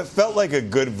 but it felt like a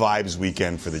good vibes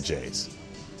weekend for the Jays.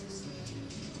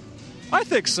 I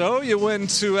think so. You win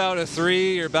 2 out of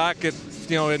 3. You're back at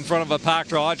in front of a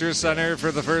packed Rogers Center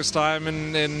for the first time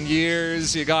in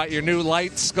years. You got your new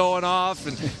lights going off,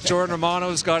 and Jordan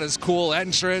Romano's got his cool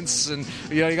entrance, and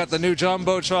you got the new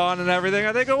Jumbotron and everything.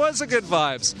 I think it was a good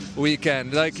vibes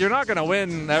weekend. Like, you're not going to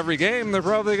win every game. They're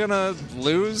probably going to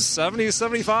lose 70,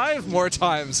 75 more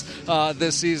times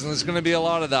this season. There's going to be a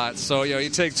lot of that. So, you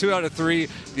take 2 out of 3.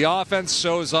 The offense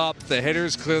shows up. The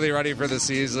hitter's clearly ready for the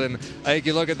season. I think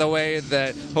you look at the way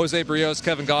that Jose Barrios,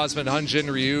 Kevin Gausman, Hyun-Jin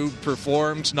Ryu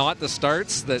performed, not the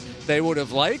starts that they would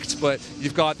have liked, but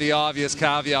you've got the obvious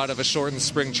caveat of a shortened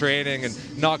spring training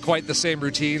and not quite the same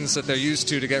routines that they're used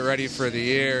to get ready for the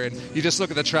year. And you just look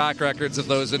at the track records of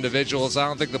those individuals. I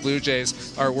don't think the Blue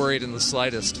Jays are worried in the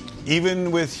slightest.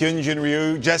 Even with Hyun-Jin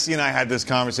Ryu, Jesse and I had this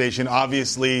conversation.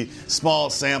 Obviously, small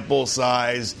sample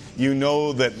size. You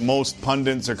know that most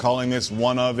pundits are calling this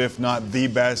one of, if not the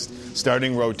best,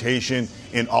 starting rotation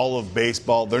in all of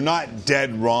baseball. They're not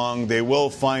dead wrong. They will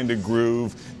find a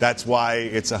groove. That's why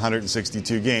it's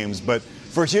 162 games. But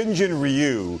for Hyun-Jin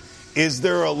Ryu, is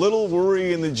there a little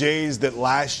worry in the Jays that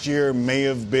last year may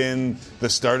have been the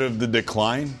start of the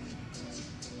decline?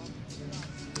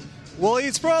 Well,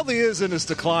 he probably is in his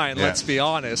decline, let's be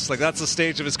honest. Like, that's the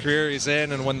stage of his career he's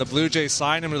in, and when the Blue Jays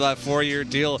signed him to that 4-year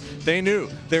deal, they knew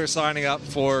they were signing up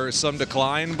for some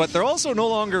decline, but they're also no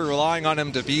longer relying on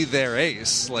him to be their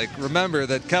ace. Like, remember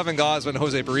that Kevin Gausman and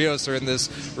Jose Barrios are in this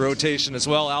rotation as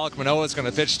well. Alek Manoah is going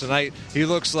to pitch tonight. He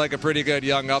looks like a pretty good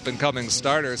young up-and-coming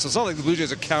starter, so it's not like the Blue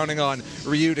Jays are counting on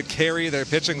Ryu to carry their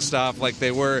pitching staff like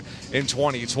they were in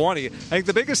 2020. I think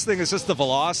the biggest thing is just the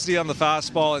velocity on the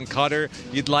fastball and cutter.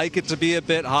 You'd like it to be a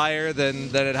bit higher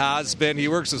than it has been. He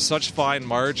works with such fine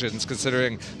margins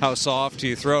considering how soft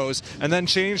he throws. And then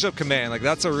change-up command, like,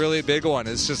 that's a really big one.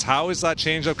 It's just, how is that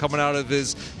change-up coming out of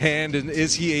his hand, and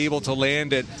is he able to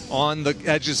land it on the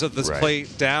edges of this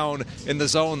plate down in the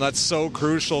zone? That's so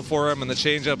crucial for him, and the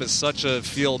change-up is such a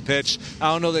field pitch. I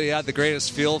don't know that he had the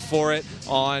greatest feel for it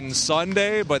on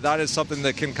Sunday, but that is something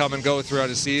that can come and go throughout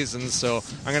a season. So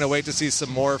I'm going to wait to see some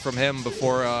more from him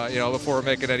before we're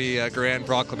making any grand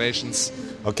proclamations.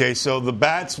 Okay, so the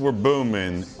bats were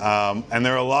booming, and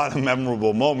there are a lot of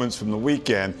memorable moments from the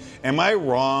weekend. Am I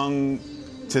wrong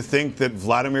to think that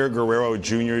Vladimir Guerrero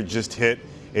Jr. just hit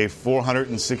a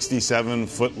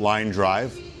 467-foot line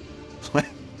drive?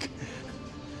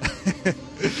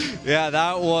 Yeah,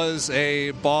 that was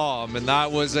a bomb, and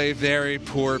that was a very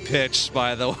poor pitch,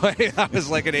 by the way. That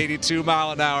was like an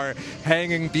 82-mile-an-hour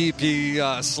hanging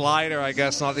BP slider, I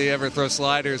guess. Not that you ever throw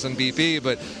sliders in BP,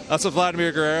 but that's what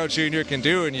Vladimir Guerrero Jr. can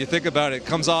do, and you think about it,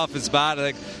 comes off his bat.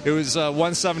 Like, it was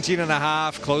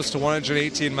 117.5, close to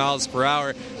 118 miles per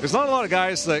hour. There's not a lot of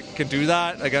guys that can do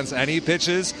that against any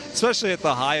pitches, especially at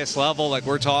the highest level. Like,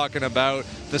 we're talking about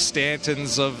the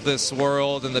Stantons of this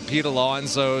world and the Pete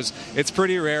Alonsos. It's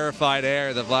pretty rarefied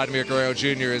air that Vladimir Guerrero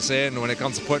Jr. is in when it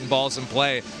comes to putting balls in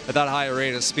play at that high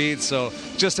rate of speed. So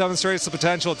just demonstrates the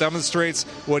potential, demonstrates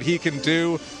what he can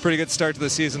do. Pretty good start to the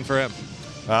season for him.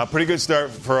 Pretty good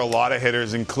start for a lot of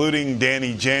hitters, including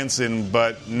Danny Jansen.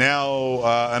 But now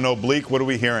an oblique, what are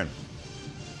we hearing?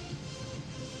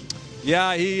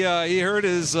 Yeah, he hurt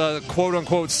his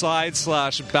quote-unquote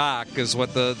side/back is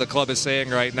what the club is saying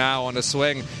right now on a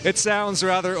swing. It sounds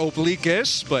rather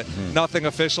oblique-ish, but nothing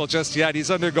official just yet.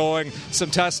 He's undergoing some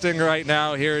testing right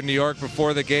now here in New York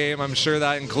before the game. I'm sure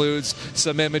that includes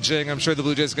some imaging. I'm sure the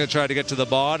Blue Jays are going to try to get to the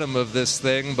bottom of this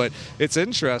thing, but it's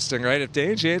interesting, right? If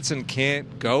Danny Jansen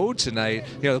can't go tonight,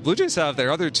 the Blue Jays have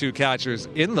their other 2 catchers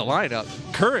in the lineup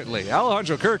currently.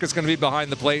 Alejandro Kirk is going to be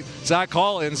behind the plate. Zach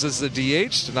Collins is the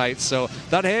DH tonight. So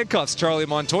that handcuffs Charlie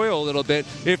Montoyo a little bit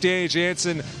if Danny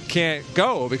Jansen can't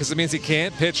go, because it means he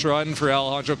can't pitch run for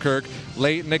Alejandro Kirk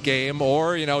late in the game,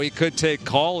 or he could take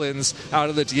Collins out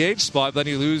of the DH spot, then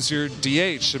you lose your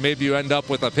DH, and maybe you end up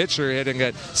with a pitcher hitting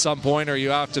at some point, or you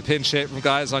have to pinch hit from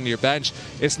guys on your bench.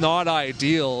 It's not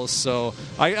ideal. So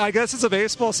I guess it's a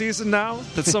baseball season now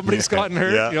that somebody's gotten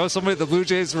hurt. Yeah. Somebody the Blue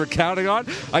Jays were counting on.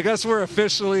 I guess we're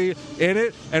officially in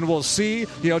it, and we'll see.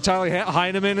 Tyler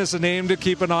Heineman is a name to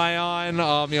keep an eye on.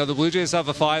 The Blue Jays have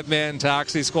a 5-man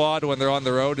taxi squad when they're on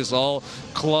the road, as all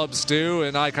clubs do,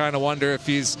 and I kind of wonder if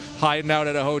he's hiding out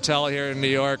at a hotel here in New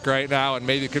York right now, and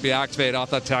maybe could be activated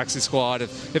off that taxi squad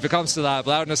if it comes to that.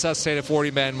 But that would necessitate a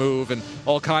 40-man move and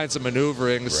all kinds of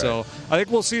maneuvering. Right. So I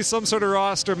think we'll see some sort of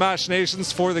roster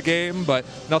machinations for the game, but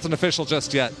nothing official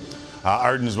just yet.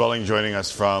 Arden Zwelling joining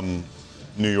us from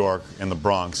New York and the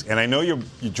Bronx. And I know you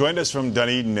joined us from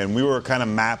Dunedin, and we were kind of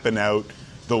mapping out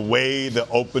the way the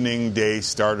opening day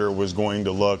starter was going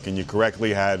to look, and you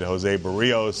correctly had Jose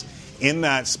Barrios in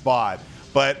that spot.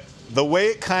 But the way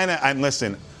it kind of, and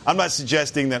listen, I'm not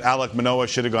suggesting that Alek Manoah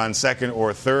should have gone second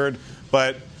or third,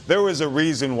 but there was a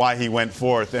reason why he went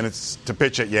fourth, and it's to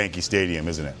pitch at Yankee Stadium,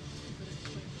 isn't it?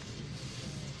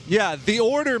 Yeah, the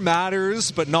order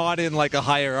matters, but not in like a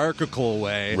hierarchical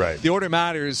way. Right. The order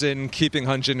matters in keeping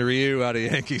Hyun-Jin Ryu out of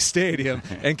Yankee Stadium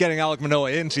and getting Alek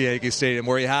Manoah into Yankee Stadium,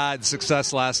 where he had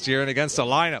success last year and against a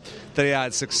lineup that he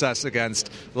had success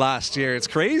against last year. It's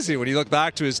crazy when you look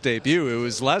back to his debut. It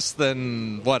was less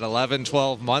than, 11,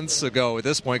 12 months ago at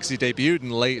this point, because he debuted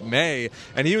in late May,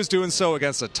 and he was doing so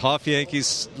against a tough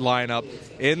Yankees lineup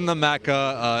in the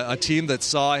Mecca, a team that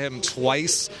saw him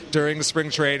twice during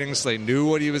spring training, so they knew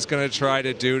what he was going to try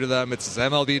to do to them. It's his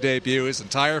MLB debut. His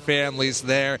entire family's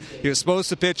there. He was supposed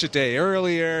to pitch a day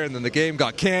earlier, and then the game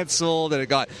got canceled, and it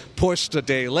got pushed a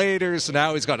day later, so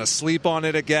now he's got to sleep on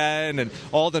it again, and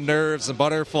all the nerves and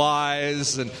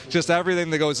butterflies and just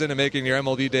everything that goes into making your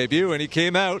MLB debut. And he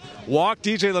came out, walked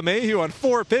DJ LeMahieu on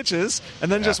 4 pitches,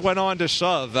 and then just went on to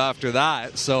shove after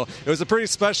that. So it was a pretty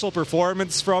special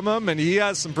performance from him, and he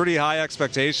has some pretty high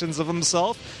expectations of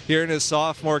himself here in his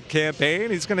sophomore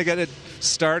campaign. He's going to get it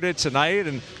started tonight,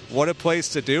 and what a place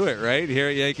to do it, right? Here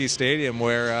at Yankee Stadium,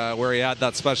 where he had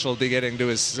that special beginning to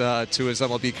his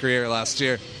MLB career last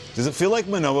year. Does it feel like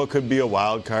Manoah could be a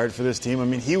wild card for this team? I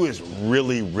mean, he was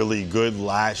really, really good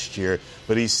last year,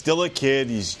 but he's still a kid.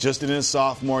 He's just in his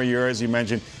sophomore year, as you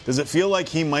mentioned. Does it feel like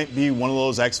he might be one of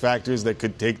those X factors that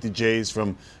could take the Jays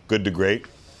from good to great?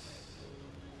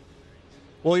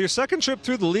 Well, your second trip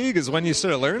through the league is when you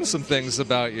sort of learn some things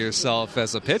about yourself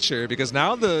as a pitcher, because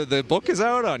now the book is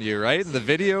out on you, right? The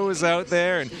video is out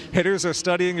there, and hitters are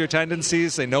studying your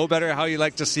tendencies. They know better how you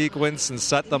like to sequence and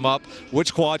set them up,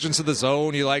 which quadrants of the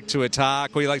zone you like to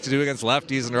attack, what you like to do against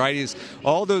lefties and righties,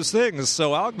 all those things.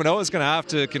 So Alek Manoah is going to have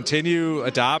to continue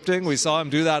adapting. We saw him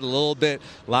do that a little bit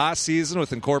last season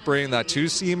with incorporating that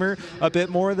two-seamer a bit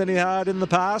more than he had in the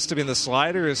past. I mean, the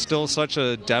slider is still such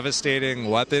a devastating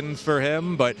weapon for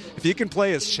him, but if he can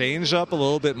play his changeup a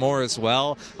little bit more as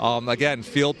well, again,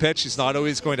 field pitch, he's not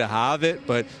always going to have it,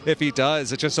 but if he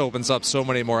does, it just opens up so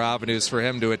many more avenues for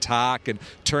him to attack and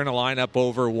turn a lineup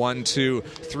over 1, 2,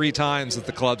 3 times that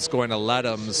the club's going to let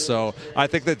him. So I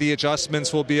think that the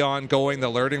adjustments will be ongoing, the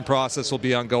learning process will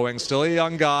be ongoing. Still a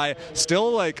young guy,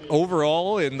 still like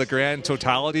overall in the grand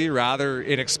totality rather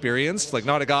inexperienced, like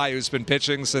not a guy who's been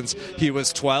pitching since he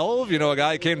was 12, a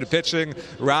guy who came to pitching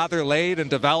rather late and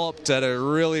developed at a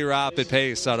really rapid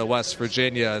pace out of West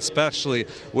Virginia, especially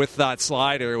with that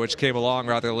slider, which came along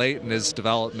rather late in his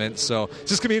development. So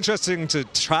it's just going to be interesting to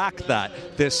track that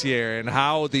this year and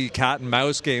how the cat and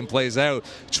mouse game plays out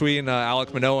between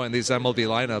Alek Manoah and these MLB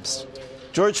lineups.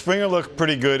 George Springer looked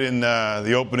pretty good in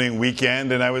the opening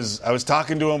weekend, and I was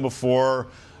talking to him before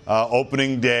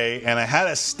opening day, and I had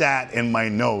a stat in my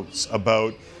notes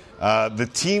about the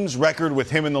team's record with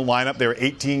him in the lineup. They were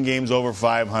 18 games over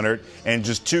 500 and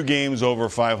just 2 games over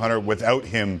 500 without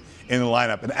him in the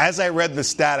lineup. And as I read the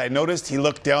stat, I noticed he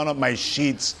looked down at my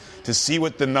sheets to see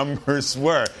what the numbers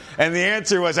were. And the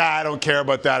answer was, I don't care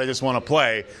about that. I just want to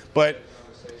play. But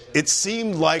it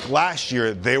seemed like last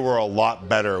year they were a lot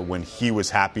better when he was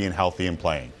happy and healthy and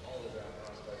playing.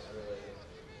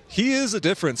 He is a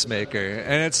difference maker,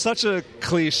 and it's such a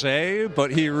cliche,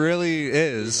 but he really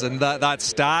is, and that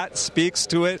stat speaks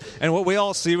to it, and what we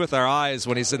all see with our eyes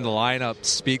when he's in the lineup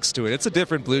speaks to it. It's a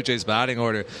different Blue Jays batting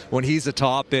order when he's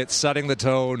atop it, setting the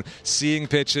tone, seeing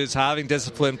pitches, having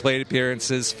disciplined plate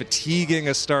appearances, fatiguing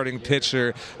a starting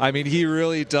pitcher. I mean, he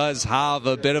really does have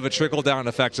a bit of a trickle-down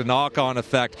effect, a knock-on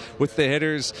effect with the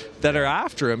hitters that are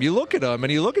after him. You look at him,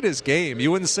 and you look at his game, you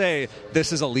wouldn't say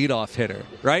this is a leadoff hitter,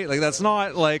 right? Like, that's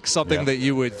not like something that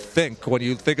you would think when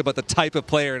you think about the type of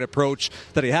player and approach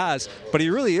that he has, but he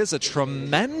really is a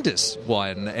tremendous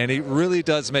one, and he really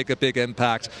does make a big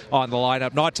impact on the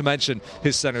lineup, not to mention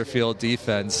his center field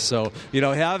defense. So,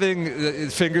 having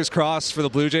fingers crossed for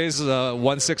the Blue Jays,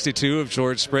 162 of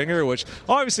George Springer, which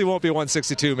obviously won't be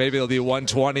 162, maybe it'll be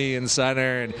 120 in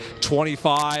center and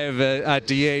 25 at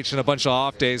DH and a bunch of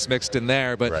off days mixed in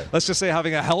there, but let's just say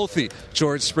having a healthy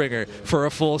George Springer for a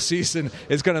full season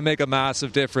is going to make a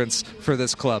massive difference for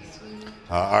this club.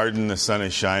 Arden, the sun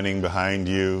is shining behind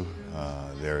you.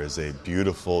 There is a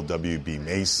beautiful W.B.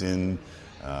 Mason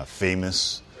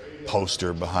famous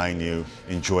poster behind you.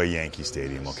 Enjoy Yankee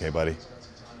Stadium, okay, buddy?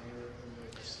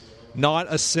 Not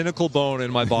a cynical bone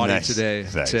in my body today,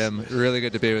 nice. Tim. Really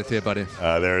good to be with you, buddy.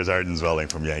 There's Arden Zwelling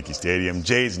from Yankee Stadium.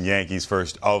 Jays and Yankees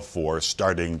first of 4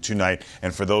 starting tonight.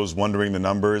 And for those wondering the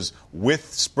numbers,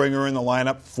 with Springer in the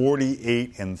lineup,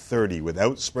 48-30.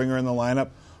 Without Springer in the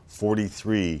lineup,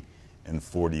 43-41.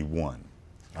 All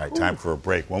right, time for a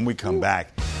break. When we come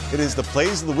back, it is the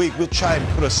plays of the week. We'll try and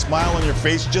put a smile on your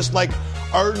face just like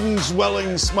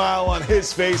Arden-swelling smile on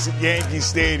his face at Yankee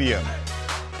Stadium.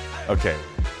 Okay,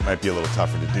 might be a little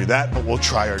tougher to do that, but we'll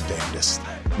try our damnedest.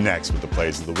 Next with the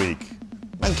plays of the week.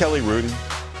 I'm Kelly Rudy.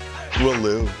 Will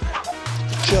Lou.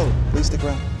 Chill. Please stick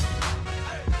around.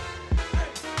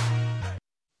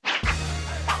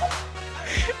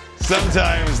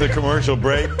 Sometimes the commercial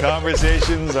break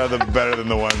conversations are better than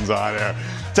the ones on air.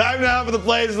 Time now for the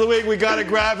plays of the week. We got a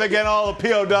graphic and all the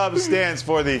POW stands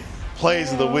for the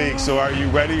plays of the week. So are you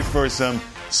ready for some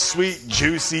sweet,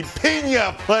 juicy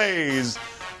Pina plays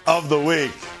of the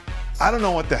week? I don't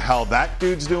know what the hell that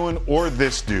dude's doing or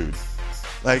this dude.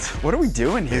 Like, what are we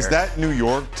doing here? Is that New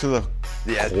York to the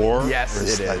core?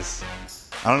 Yes, it is.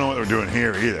 I don't know what we're doing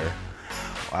here either.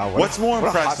 Wow. What's more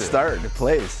impressive? A hot start to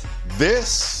plays.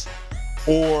 This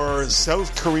or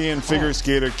South Korean figure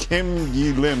skater Kim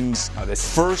Yi-lim's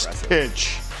first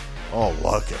pitch. Oh,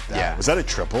 look at that. Yeah. Was that a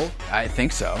triple? I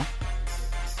think so.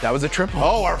 That was a triple.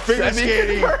 Oh, our figure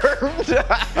skating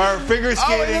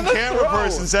camera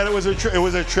person said it was a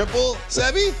triple,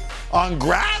 Sebi? On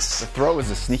grass? The throw was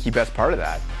the sneaky best part of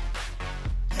that.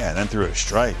 Yeah, and then threw a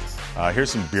strike.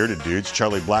 Here's some bearded dudes.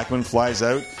 Charlie Blackmon flies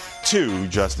out to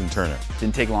Justin Turner.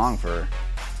 Didn't take long for a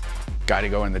guy to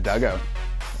go in the dugout.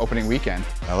 Opening weekend.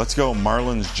 Let's go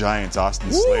Marlins Giants,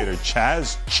 Austin Slater.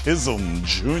 Chaz Chisholm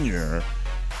Jr.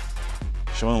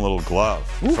 showing a little glove.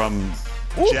 From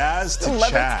Jazz to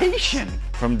levitation.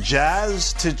 Chaz. From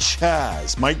Jazz to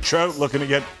Chaz. Mike Trout looking to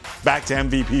get back to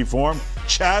MVP form.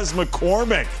 Chaz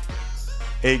McCormick.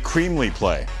 A Creamly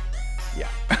play. Yeah.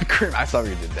 I saw what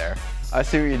you did there. I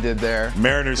see what you did there.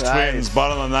 Mariners Twins,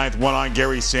 bottom of the ninth, one on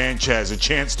Gary Sanchez. A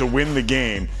chance to win the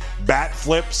game. Bat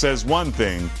flip says one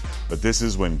thing, but this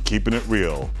is when keeping it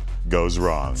real goes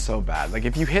wrong. So bad. Like,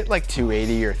 if you hit like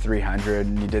 280 or 300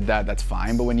 and you did that, that's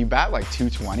fine. But when you bat like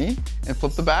 220 and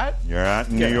flip the bat, you're not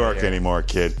in New York anymore,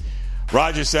 kid.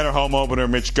 Rogers Center home opener,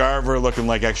 Mitch Garver looking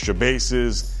like extra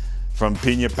bases. From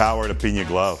Pina Power to Pina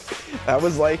Glove. That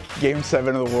was like Game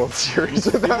 7 of the World Series.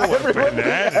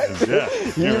 Bananas, yeah.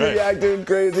 You reacted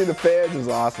crazy. The fans was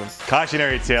awesome.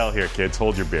 Cautionary tale here, kids.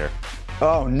 Hold your beer.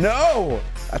 Oh, no.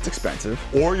 That's expensive.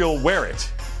 Or you'll wear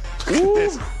it. Look at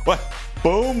this. What?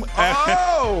 Boom.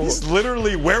 Oh! He's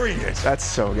literally wearing it. That's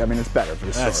so, I mean, it's better for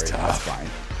the story. That's tough. That's fine.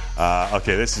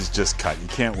 Okay, this is just cut. You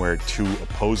can't wear two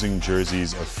opposing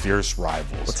jerseys of fierce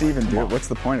rivals. What's he even do? What's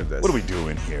the point of this? What are we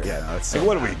doing here? Yeah, no, that's so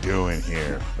what are we doing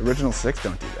here? Original Six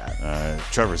don't do that.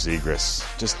 Trevor Zegras,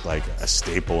 just like a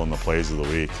staple in the plays of the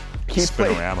week.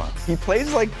 Spinorama. He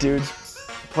plays like dudes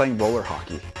playing roller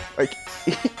hockey. Like,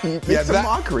 he makes a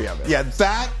mockery of it. Yeah,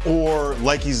 that or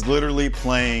like he's literally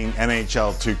playing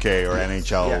NHL 2K or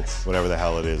NHL, whatever the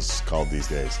hell it is called these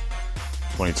days.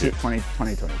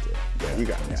 2022. Yeah, you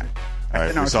got it. Yeah. All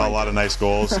right, we saw a lot of nice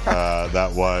goals.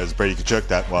 That was Brady Tkachuk.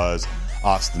 That was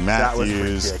Austin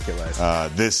Matthews. That was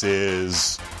ridiculous. This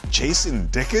is Jason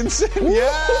Dickinson.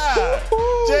 Yeah,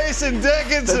 Jason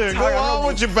Dickinson. Go on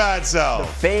with your bad self.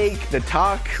 The fake, the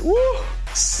talk. Woo.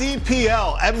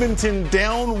 CPL, Edmonton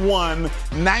down 1,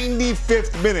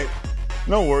 95th minute.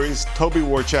 No worries, Toby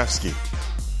Warchevsky.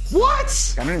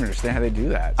 What? I don't even understand how they do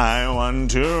that. I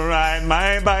want to ride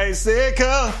my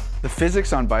bicycle. The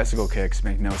physics on bicycle kicks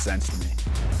make no sense to me.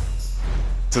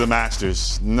 To the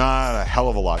Masters, not a hell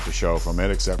of a lot to show from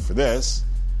it except for this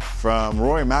from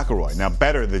Rory McIlroy. Now,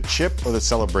 better the chip or the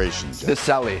celebration? Jeff? The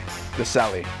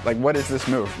Selly. Like, what is this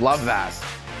move? Love that.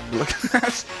 Look at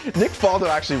that. Nick Faldo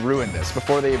actually ruined this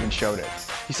before they even showed it.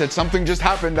 He said, something just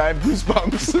happened. I have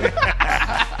goosebumps.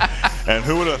 And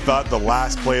who would have thought the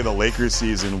last play of the Lakers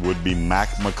season would be Mac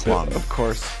McClung? Of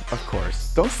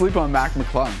course. Don't sleep on Mac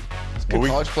McClung. Good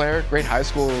college player, great high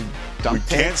school dunk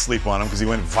tank. Can't sleep on him because he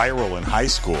went viral in high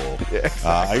school. Yeah, exactly.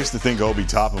 I used to think Obi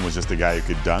Toppin was just a guy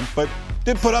who could dunk, but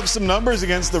did put up some numbers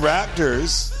against the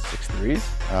Raptors. 6 threes?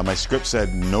 My script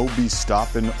said no be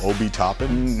stopping Obi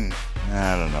Toppin.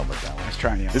 I don't know about that one. Nice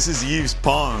trying, yeah. This is Yves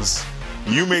Pons.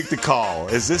 You make the call.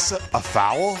 Is this a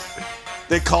foul?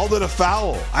 They called it a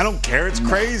foul. I don't care. It's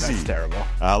crazy. That's terrible.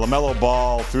 LaMelo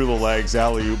Ball through the legs.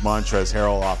 Alley-oop Montrezl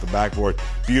Harrell off the backboard.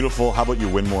 Beautiful. How about you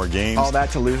win more games? All that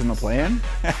to lose in the play-in?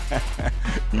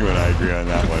 You and I agree on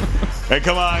that one. Hey,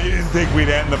 come on. You didn't think we'd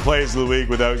end the plays of the week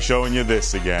without showing you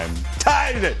this again.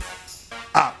 Tied it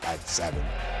up at 7.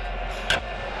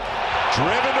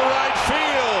 Driven to right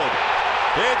field.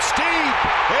 It's deep.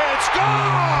 It's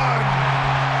gone.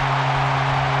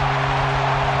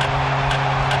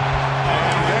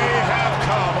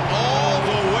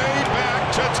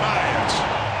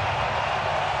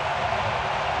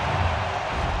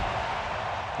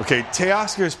 Okay,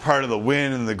 Teoscar's part of the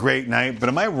win and the great night, but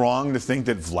am I wrong to think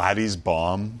that Vladdy's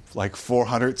bomb, like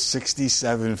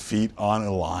 467 feet on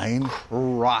a line?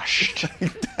 Crushed.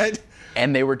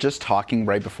 And they were just talking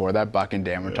right before that. Buck and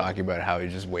Dan were talking about how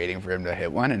he's just waiting for him to hit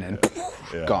one and then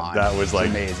gone. That was like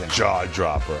amazing. Jaw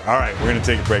dropper. All right, we're going to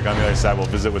take a break. On the other side, we'll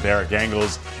visit with Eric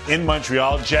Engels in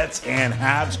Montreal. Jets and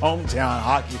Habs hometown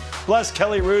hockey. Plus,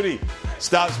 Kelly Hrudey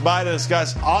stops by to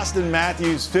discuss Austin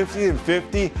Matthews' 50 and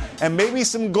 50 and maybe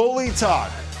some goalie talk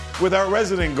with our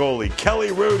resident goalie, Kelly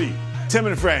Hrudey. Tim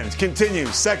and Friends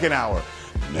continues second hour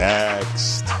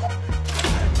next.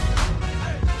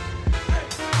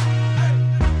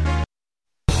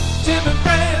 Tim and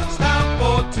Friends, time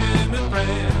for Tim and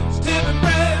Friends. Tim and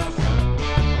Friends.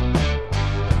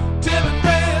 Tim and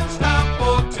Friends, time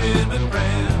for Tim and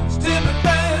Friends. Tim and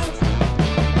Friends.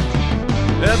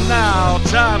 And now,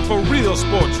 time for Real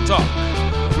Sports Talk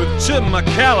with Tim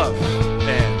McAuliffe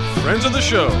and friends of the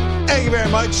show. Thank you very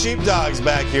much. Sheepdogs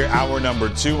back here, hour number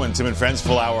 2 on Tim and Friends,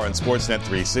 full hour on Sportsnet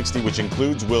 360, which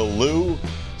includes Will Lou.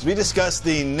 As we discuss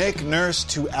the Nick Nurse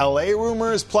to LA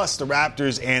rumors, plus the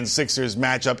Raptors and Sixers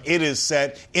matchup. It is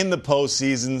set in the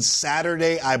postseason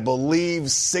Saturday, I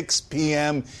believe, 6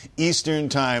 p.m. Eastern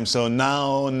time. So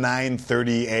now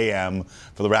 9:30 a.m.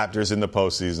 for the Raptors in the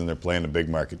postseason. They're playing a big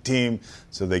market team,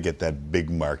 so they get that big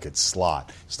market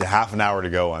slot. Just a half an hour to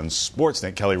go on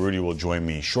Sportsnet. Kelly Hrudey will join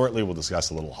me shortly. We'll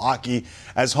discuss a little hockey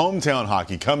as hometown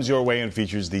hockey comes your way and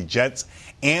features the Jets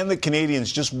and the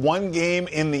Canadians. Just one game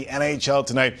in the NHL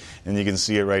tonight, and you can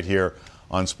see it right here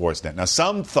on Sportsnet. Now,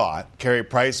 some thought Carey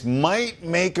Price might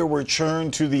make a return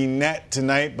to the net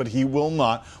tonight, but he will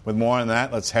not. With more on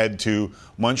that, let's head to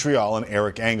Montreal and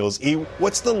Eric Engels.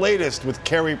 What's the latest with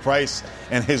Carey Price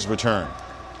and his return?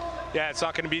 Yeah, it's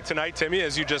not going to be tonight, Timmy,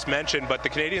 as you just mentioned, but the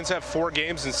Canadians have 4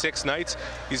 games in 6 nights.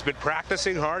 He's been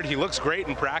practicing hard. He looks great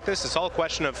in practice. It's all a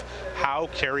question of how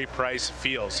Carey Price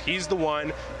feels. He's the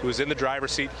one who's in the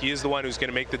driver's seat. He is the one who's going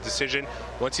to make the decision.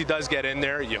 Once he does get in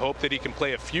there, you hope that he can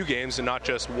play a few games and not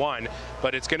just one,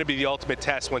 but it's going to be the ultimate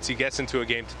test once he gets into a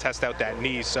game to test out that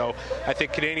knee. So I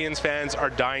think Canadians fans are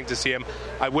dying to see him.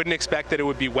 I wouldn't expect that it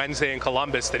would be Wednesday in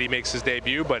Columbus that he makes his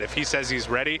debut, but if he says he's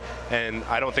ready, and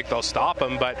I don't think they'll stop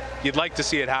him, but you'd like to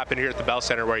see it happen here at the Bell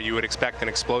Center where you would expect an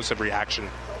explosive reaction.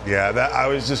 Yeah, I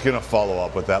was just going to follow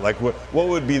up with that. Like, what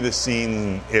would be the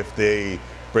scene if they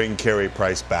bring Carey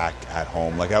Price back at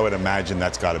home? Like, I would imagine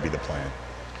that's got to be the plan.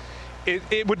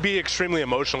 It would be extremely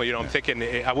emotional. You know, I'm thinking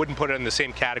I wouldn't put it in the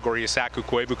same category as Saku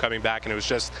Koivu coming back, and it was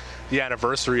just the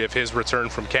anniversary of his return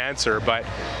from cancer. But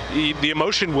the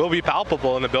emotion will be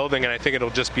palpable in the building, and I think it'll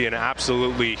just be an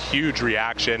absolutely huge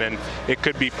reaction, and it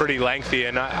could be pretty lengthy.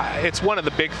 And it's one of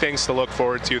the big things to look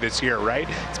forward to this year, right?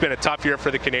 It's been a tough year for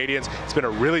the Canadians. It's been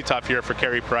a really tough year for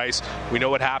Carey Price. We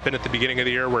know what happened at the beginning of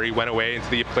the year where he went away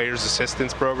into the Players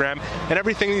Assistance Program, and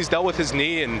everything he's dealt with his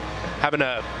knee and having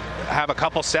to have a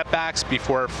couple setbacks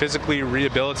before physically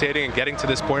rehabilitating and getting to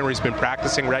this point where he's been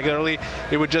practicing regularly.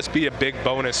 It would just be a big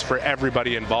bonus for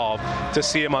everybody involved to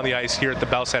see him on the ice here at the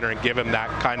Bell Center and give him that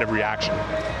kind of reaction.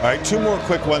 All right, 2 more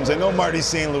quick ones. I know Marty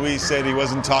St. Louis said he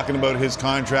wasn't talking about his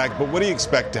contract, but what do you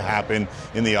expect to happen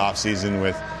in the offseason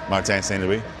with Martin St.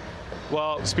 Louis?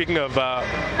 Well, speaking of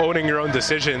owning your own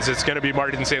decisions, it's going to be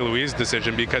Martin St. Louis'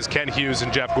 decision because Ken Hughes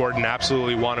and Jeff Gordon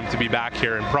absolutely want him to be back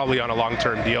here and probably on a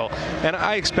long-term deal. And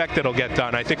I expect it'll get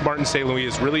done. I think Martin St. Louis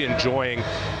is really enjoying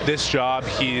this job.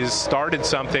 He's started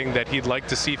something that he'd like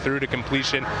to see through to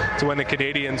completion to when the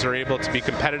Canadians are able to be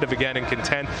competitive again and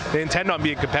contend. They intend on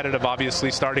being competitive,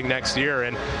 obviously, starting next year.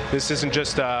 And this isn't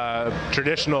just a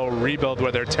traditional rebuild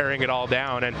where they're tearing it all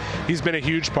down. And he's been a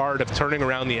huge part of turning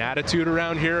around the attitude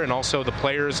around here and also the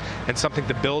players and something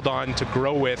to build on to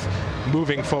grow with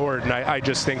moving forward. And I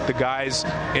just think the guys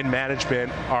in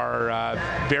management are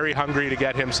very hungry to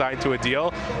get him signed to a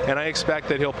deal, and I expect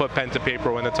that he'll put pen to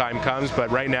paper when the time comes,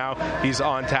 but right now he's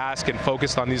on task and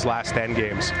focused on these last 10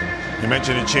 games. You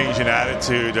mentioned a change in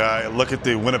attitude. Look at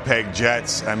the Winnipeg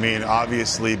Jets. I mean,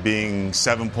 obviously being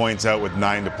 7 points out with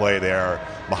 9 to play, they are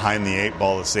behind the 8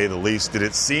 ball to say the least. Did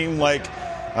it seem like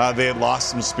they had lost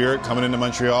some spirit coming into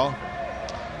Montreal?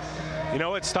 You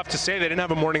know, it's tough to say. They didn't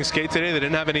have a morning skate today. They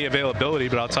didn't have any availability,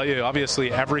 but I'll tell you, obviously,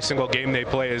 every single game they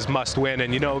play is must win.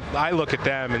 And, you know, I look at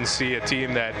them and see a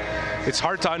team that it's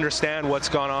hard to understand what's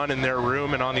gone on in their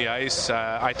room and on the ice.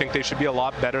 I think they should be a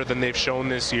lot better than they've shown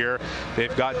this year.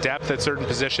 They've got depth at certain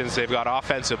positions. They've got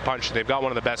offensive punch. They've got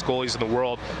one of the best goalies in the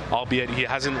world, albeit he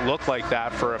hasn't looked like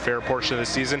that for a fair portion of the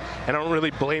season. And I don't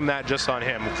really blame that just on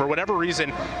him. For whatever reason,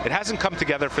 it hasn't come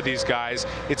together for these guys.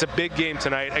 It's a big game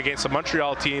tonight against a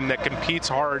Montreal team that competes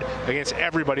hard against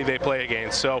everybody they play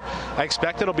against. So I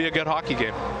expect it'll be a good hockey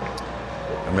game.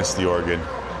 I miss the organ,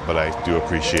 but I do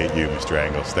appreciate you, Mr.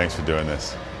 Engels. Thanks for doing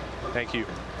this. Thank you.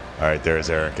 All right, there's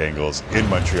Eric Engels in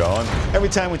Montreal. And every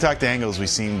time we talk to Engels, we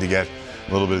seem to get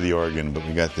a little bit of the organ, but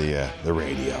we got the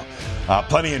radio.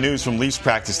 Plenty of news from Leafs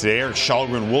practice today. Eric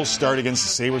Källgren will start against the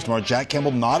Sabres tomorrow. Jack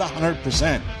Campbell not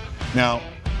 100%. Now,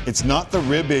 it's not the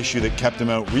rib issue that kept him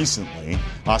out recently.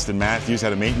 Austin Matthews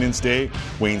had a maintenance day.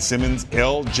 Wayne Simmons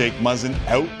ill. Jake Muzzin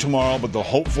out tomorrow, but they're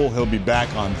hopeful he'll be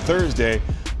back on Thursday,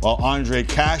 while Ondrej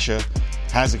Kase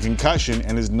has a concussion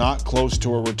and is not close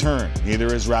to a return.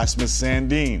 Neither is Rasmus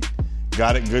Sandin.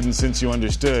 Got it good, and since you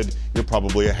understood, you're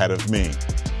probably ahead of me.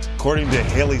 According to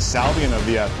Haley Salvian of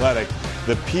The Athletic,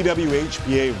 the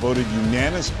PWHPA voted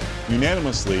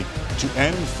unanimously to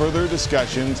end further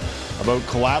discussions about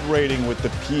collaborating with the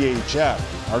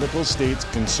PHF. The article states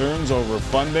concerns over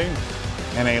funding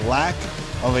and a lack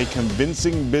of a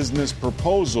convincing business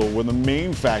proposal were the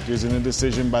main factors in a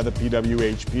decision by the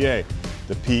PWHPA.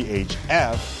 The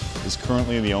PHF is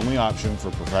currently the only option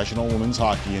for professional women's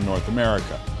hockey in North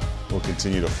America. We'll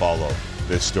continue to follow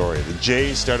this story. The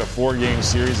Jays start a 4-game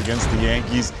series against the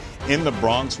Yankees in the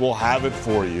Bronx. We'll have it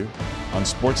for you on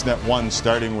Sportsnet 1,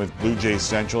 starting with Blue Jays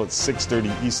Central at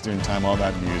 6:30 Eastern Time. All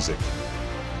that music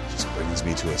just brings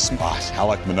me to a spot.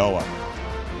 Alek Manoah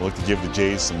will look to give the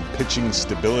Jays some pitching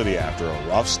stability after a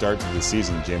rough start to the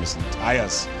season. Jameson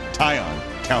Taillon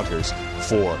counters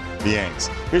for the Yanks.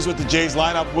 Here's what the Jays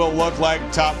lineup will look like.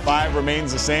 Top 5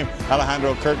 remains the same.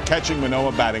 Alejandro Kirk catching,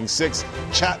 Manoah batting 6th,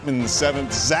 Chapman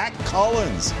 7th. Zach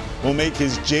Collins will make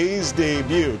his Jays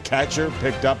debut. Catcher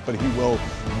picked up, but he will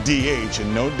DH.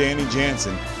 And no Danny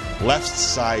Jansen. Left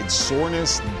side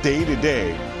soreness day to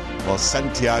day, while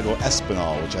Santiago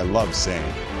Espinal, which I love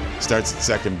saying, starts at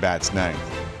second, bats 9th.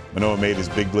 Manoah made his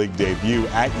big league debut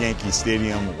at Yankee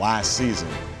Stadium last season.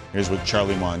 Here's what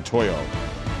Charlie Montoyo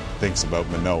thinks about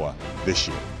Manoah this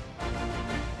year.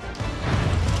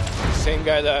 Same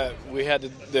guy that we had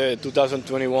the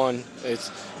 2021.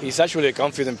 He's actually a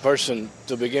confident person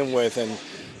to begin with, and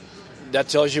that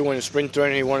tells you when in spring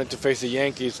training he wanted to face the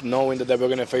Yankees, knowing that they were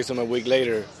going to face them a week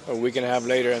later, a week and a half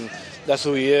later, and that's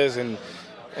who he is. And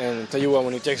tell you what,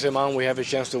 when he takes them on, we have a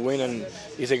chance to win, and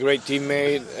he's a great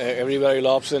teammate. Everybody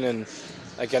loves him, and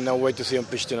I cannot wait to see him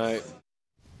pitch tonight.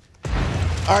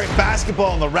 All right,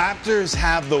 basketball, and the Raptors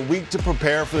have the week to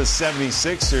prepare for the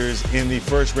 76ers in the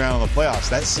first round of the playoffs.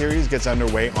 That series gets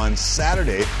underway on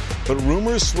Saturday, but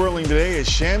rumors swirling today as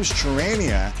Shams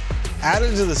Charania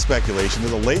added to the speculation that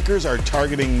the Lakers are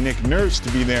targeting Nick Nurse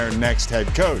to be their next head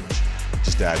coach.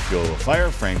 Just to add fuel to the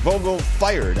fire, Frank Vogel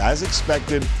fired as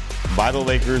expected by the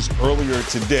Lakers earlier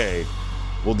today.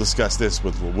 We'll discuss this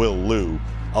with Will Liu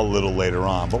a little later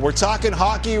on. But we're talking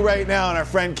hockey right now, and our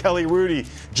friend Kelly Hrudey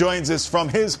joins us from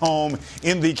his home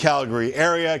in the Calgary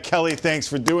area. Kelly, thanks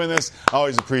for doing this.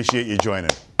 Always appreciate you joining.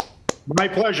 My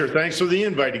pleasure. Thanks for the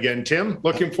invite again, Tim.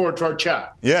 Looking forward to our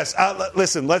chat. Yes.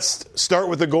 Listen, let's start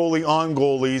with the goalie on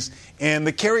goalies. And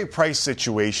the Carey Price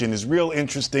situation is real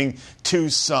interesting to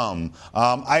some.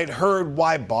 I had heard,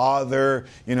 why bother?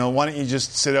 You know, why don't you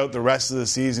just sit out the rest of the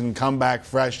season and come back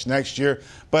fresh next year?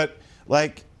 But,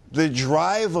 the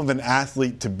drive of an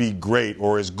athlete to be great,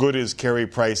 or as good as Carey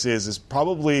Price is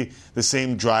probably the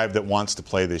same drive that wants to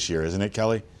play this year, isn't it,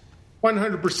 Kelly?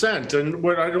 100%. And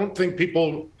what I don't think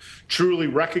people truly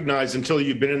recognize until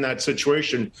you've been in that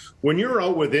situation, when you're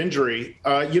out with injury,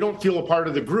 you don't feel a part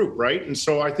of the group, right? And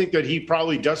so I think that he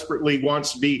probably desperately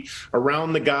wants to be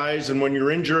around the guys. And when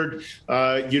you're injured,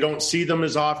 you don't see them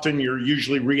as often. You're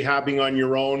usually rehabbing on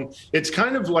your own. It's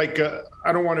kind of like,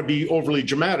 I don't want to be overly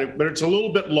dramatic, but it's a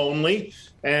little bit lonely.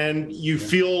 And you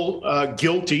feel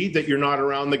guilty that you're not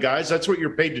around the guys. That's what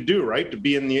you're paid to do, right? To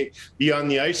be on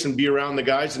the ice and be around the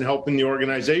guys and helping the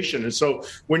organization. And so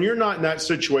when you're not in that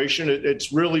situation,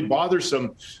 it's really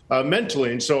bothersome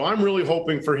mentally. And so I'm really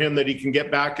hoping for him that he can get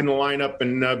back in the lineup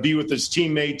and be with his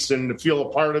teammates and feel a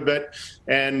part of it.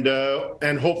 And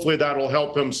hopefully that'll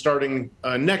help him starting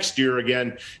next year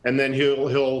again. And then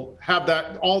he'll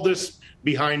have all this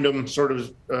behind him, sort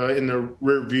of in the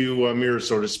rear view mirror,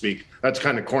 so to speak. That's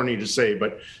kind of corny to say,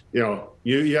 but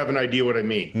you have an idea what I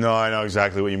mean. No, I know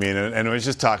exactly what you mean. And I was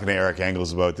just talking to Eric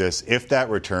Engels about this. If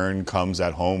that return comes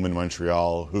at home in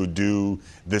Montreal, who do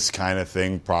this kind of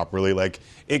thing properly,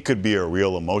 it could be a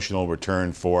real emotional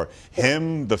return for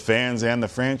him, the fans, and the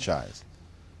franchise.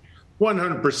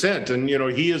 100%. And,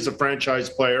 he is a franchise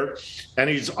player, and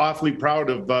he's awfully proud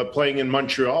of playing in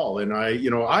Montreal. And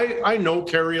I know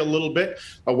Carey a little bit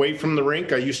away from the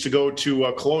rink. I used to go to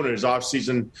Kelowna, his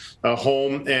off-season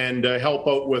home, and help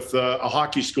out with a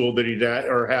hockey school that he'd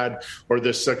had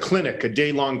this clinic, a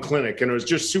day-long clinic. And it was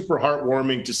just super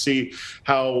heartwarming to see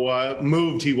how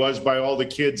moved he was by all the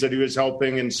kids that he was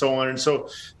helping and so on. And so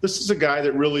this is a guy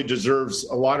that really deserves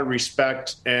a lot of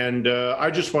respect. And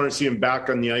I just want to see him back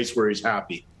on the ice where he's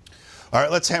happy. All right,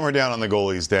 let's hammer down on the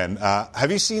goalies then.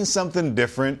 Have you seen something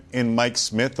different in Mike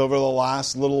Smith over the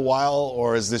last little while,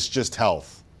 or is this just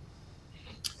health?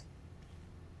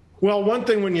 Well, one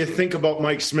thing when you think about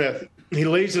Mike Smith, he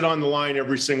lays it on the line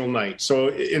every single night. So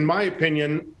in my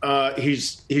opinion,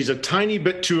 he's a tiny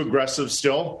bit too aggressive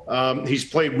still. He's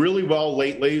played really well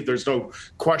lately. There's no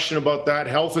question about that.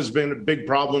 Health has been a big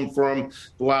problem for him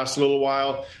the last little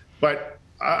while. But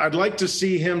I'd like to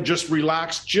see him just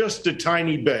relax just a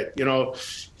tiny bit.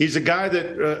 He's a guy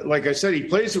that, like I said, he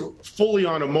plays fully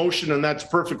on emotion, and that's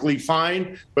perfectly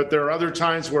fine. But there are other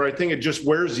times where I think it just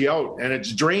wears you out, and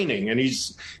it's draining. And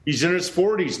he's in his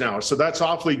 40s now, so that's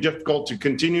awfully difficult to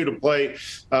continue to play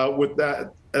with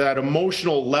that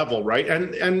emotional level, right?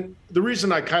 And the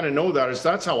reason I kind of know that is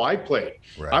that's how I played.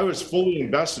 Right. I was fully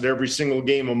invested every single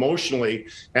game emotionally,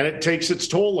 and it takes its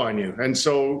toll on you. And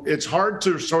so it's hard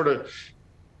to sort of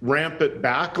ramp it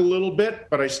back a little bit,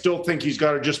 but I still think he's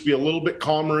got to just be a little bit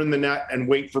calmer in the net and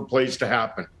wait for plays to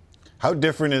happen. How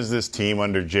different is this team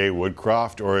under Jay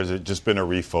Woodcroft, or has it just been a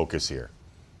refocus here?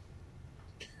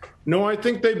 No, I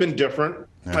think they've been different.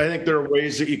 Yeah. I think there are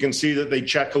ways that you can see that they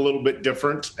check a little bit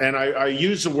different. And I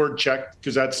use the word check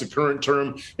because that's the current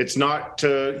term. It's not,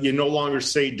 you no longer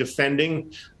say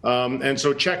defending. And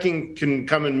so checking can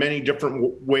come in many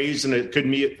different ways, and it could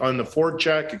be on the forward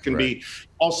check. It can be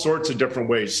all sorts of different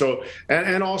ways. So,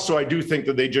 and also I do think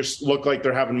that they just look like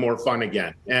they're having more fun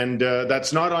again. And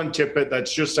that's not on Tippett.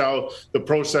 That's just how the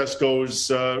process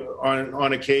goes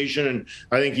on occasion. And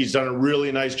I think he's done a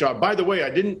really nice job. By the way,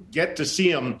 I didn't get to see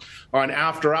him on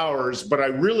After Hours, but I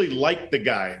really like the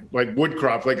guy, like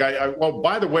Woodcroft. Well,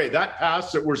 by the way, that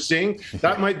pass that we're seeing,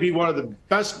 that might be one of the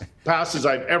best passes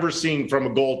I've ever seen from a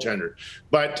goaltender.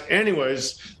 But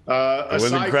anyways, it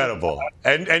was incredible.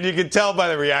 And you can tell by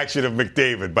the reaction of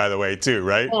McDavid, by the way, too,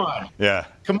 right? Come on. Yeah.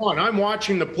 Come on. I'm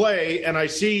watching the play, and I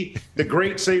see the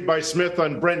great save by Smith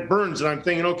on Brent Burns, and I'm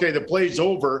thinking, okay, the play's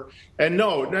over. And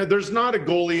no, there's not a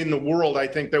goalie in the world, I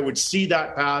think, that would see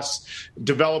that pass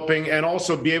developing and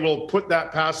also be able to put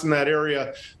that pass in that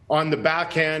area on the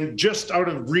backhand just out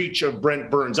of reach of Brent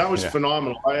Burns. That was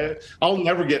phenomenal. I'll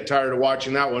never get tired of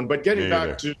watching that one. But getting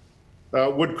back to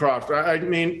Woodcroft, I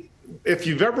mean, if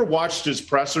you've ever watched his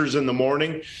pressers in the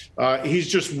morning, he's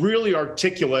just really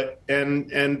articulate,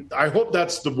 and I hope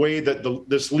that's the way that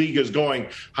this league is going,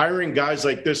 hiring guys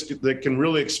like this that can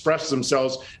really express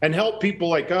themselves and help people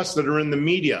like us that are in the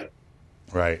media.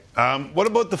 Right. What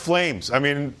about the Flames? I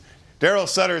mean, Daryl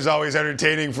Sutter is always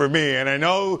entertaining for me, and I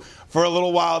know for a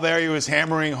little while there he was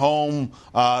hammering home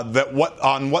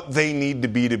what they need to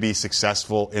be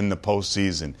successful in the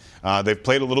postseason. They've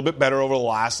played a little bit better over the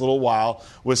last little while.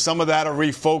 Was some of that a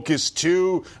refocus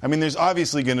too? I mean, there's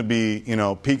obviously going to be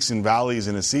peaks and valleys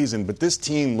in a season, but this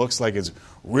team looks like it's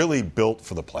really built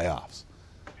for the playoffs.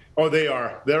 Oh, they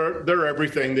are. They're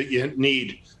everything that you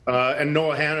need. And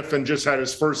Noah Hannafin just had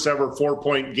his first ever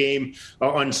 4-point game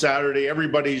on Saturday.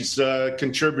 Everybody's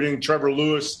contributing. Trevor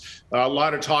Lewis, a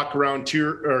lot of talk around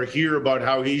here about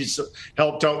how he's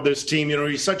helped out this team.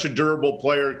 He's such a durable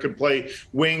player, could play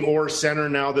wing or center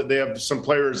now that they have some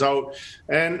players out.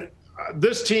 And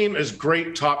this team is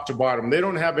great top to bottom. They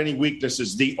don't have any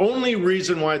weaknesses. The only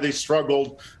reason why they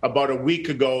struggled about a week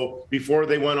ago before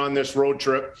they went on this road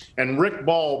trip, and Rick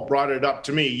Ball brought it up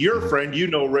to me. Your friend,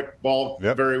 Rick Ball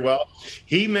very well.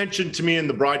 He mentioned to me in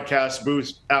the broadcast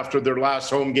booth after their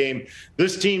last home game,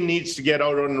 this team needs to get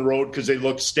out on the road because they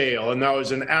look stale. And that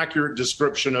was an accurate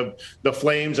description of the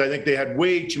Flames. I think they had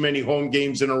way too many home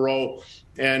games in a row.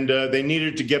 And they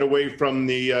needed to get away from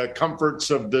the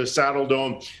comforts of the Saddle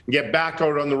Dome and get back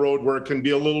out on the road where it can be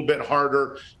a little bit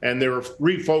harder. And they were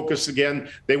refocused again.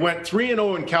 They went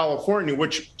 3-0 in California,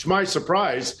 which, to my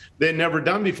surprise, they had never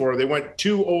done before. They went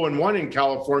 2-0-1 in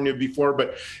California before,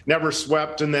 but never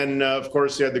swept. And then, of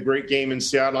course, they had the great game in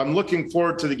Seattle. I'm looking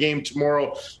forward to the game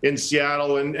tomorrow in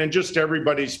Seattle. And just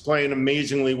everybody's playing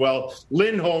amazingly well.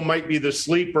 Lindholm might be the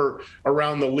sleeper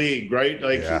around the league,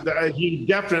 right? He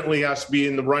definitely has to be be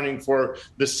in the running for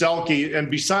the Selke. And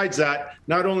besides that,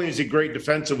 not only is he great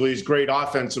defensively, he's great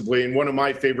offensively, and one of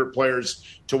my favorite players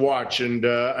to watch. And,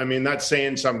 I mean, that's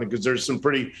saying something because there's some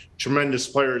pretty tremendous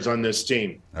players on this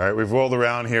team. All right, we've rolled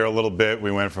around here a little bit.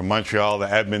 We went from Montreal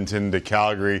to Edmonton to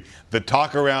Calgary. The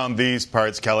talk around these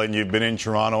parts, Kelly, and you've been in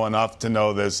Toronto enough to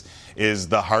know this, is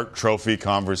the Hart Trophy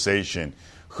conversation.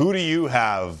 Who do you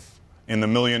have in the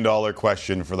 $1 million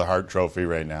question for the Hart Trophy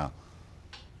right now?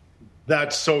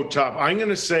 That's so tough. I'm going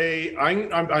to say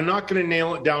I'm not going to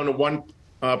nail it down to one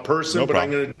person, but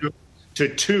I'm going to do it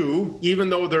to two, even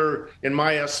though they're, in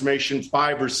my estimation,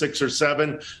 5 or 6 or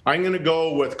 7. I'm going to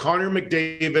go with Connor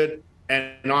McDavid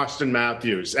and Austin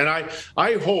Matthews. And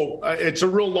I hope it's a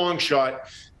real long shot.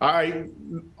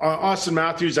 Austin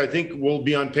Matthews, I think, will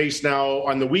be on pace now.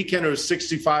 On the weekend, it was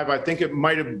 65. I think it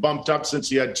might have bumped up since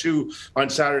he had 2 on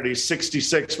Saturday,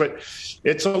 66. But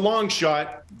it's a long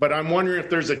shot. But I'm wondering if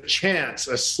there's a chance,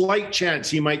 a slight chance,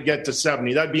 he might get to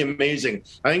 70. That'd be amazing.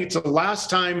 I think it's the last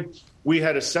time we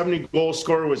had a 70-goal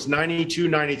scorer was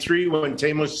 92-93 when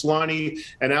Teemu Selanne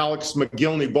and Alex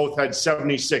McGillney both had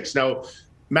 76. Now,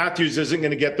 Matthews isn't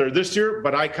going to get there this year,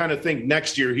 but I kind of think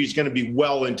next year he's going to be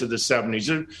well into the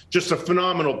 70s. Just a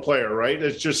phenomenal player, right?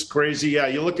 It's just crazy. Yeah,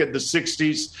 you look at the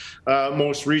 60s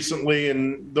most recently,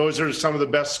 and those are some of the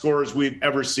best scorers we've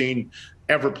ever seen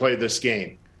ever play this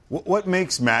game. What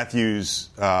makes Matthews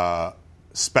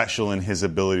special in his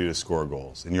ability to score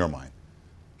goals, in your mind?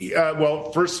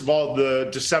 Well, first of all, the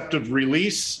deceptive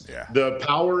release, the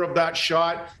power of that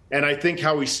shot, and I think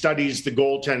how he studies the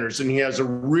goaltenders. And he has a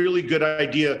really good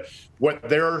idea what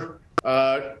they're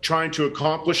trying to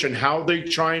accomplish and how they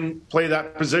try and play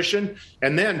that position.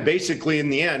 And then basically in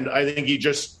the end, I think he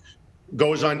just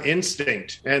goes on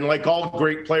instinct. And like all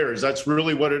great players, that's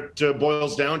really what it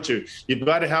boils down to. You've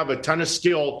got to have a ton of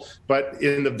skill, but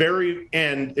in the very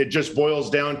end, it just boils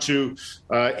down to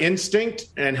instinct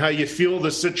and how you feel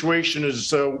the situation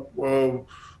is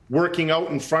working out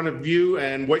in front of you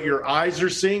and what your eyes are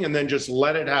seeing, and then just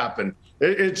let it happen.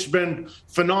 It's been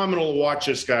phenomenal to watch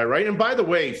this guy, right? And by the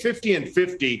way,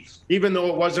 50-50, even though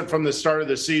it wasn't from the start of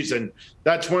the season,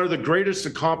 that's one of the greatest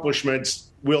accomplishments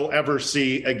we'll ever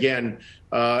see again.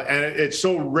 And it's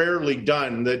so rarely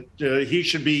done that he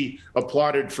should be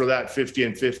applauded for that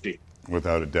 50-50.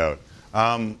 Without a doubt.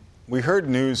 We heard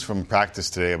news from practice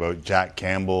today about Jack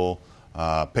Campbell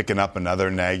picking up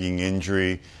another nagging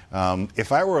injury.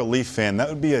 If I were a Leaf fan, that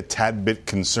would be a tad bit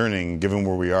concerning given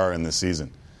where we are in the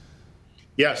season.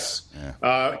 Yes.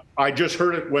 I just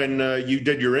heard it when you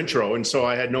did your intro, and so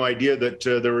I had no idea that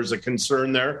there was a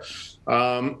concern there.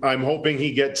 I'm hoping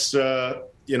he gets,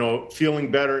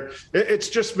 feeling better. It's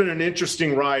just been an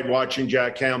interesting ride watching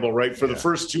Jack Campbell, right? For the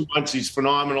first 2 months, he's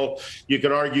phenomenal. You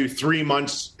could argue 3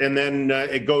 months, and then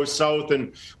it goes south.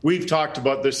 And we've talked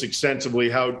about this extensively,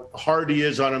 how hard he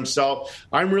is on himself.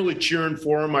 I'm really cheering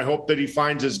for him. I hope that he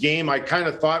finds his game. I kind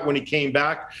of thought when he came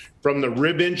back from the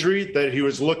rib injury that he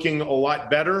was looking a lot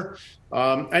better.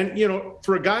 And,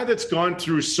 for a guy that's gone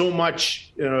through so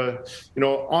much,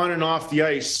 on and off the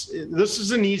ice, this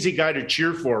is an easy guy to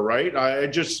cheer for, right?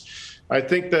 I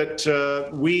think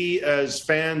that we as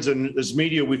fans and as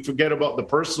media, we forget about the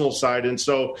personal side. And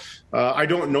so I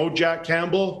don't know Jack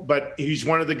Campbell, but he's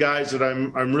one of the guys that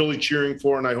I'm really cheering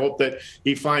for. And I hope that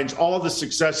he finds all the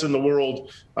success in the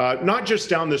world, not just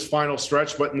down this final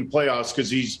stretch, but in the playoffs, because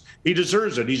he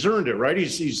deserves it. He's earned it, right?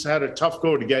 He's had a tough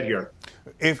go to get here.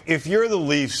 If you're the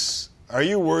Leafs, are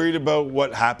you worried about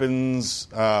what happens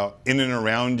in and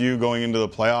around you going into the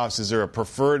playoffs? Is there a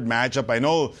preferred matchup? I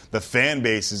know the fan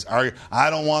bases are, I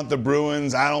don't want the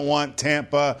Bruins, I don't want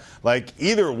Tampa. Like,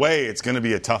 either way, it's going to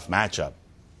be a tough matchup.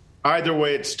 Either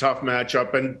way, it's a tough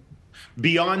matchup. And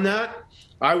beyond that,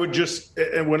 I would just,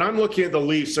 when I'm looking at the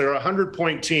Leafs, they're a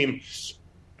 100-point team.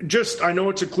 I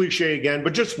know it's a cliche again,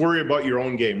 but just worry about your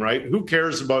own game, right? Who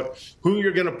cares about who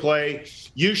you're going to play?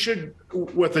 You should,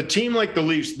 with a team like the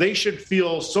Leafs, they should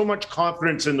feel so much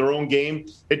confidence in their own game.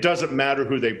 It doesn't matter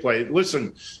who they play.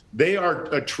 Listen, they are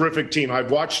a terrific team.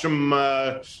 I've watched them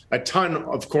a ton,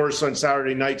 of course, on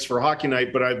Saturday nights for Hockey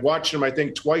Night, but I've watched them, I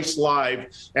think, twice live.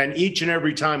 And each and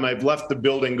every time I've left the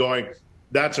building going,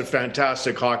 that's a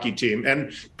fantastic hockey team.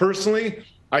 And personally,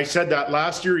 I said that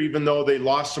last year, even though they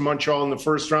lost to Montreal in the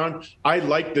first round. I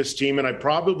like this team, and I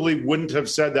probably wouldn't have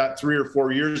said that 3 or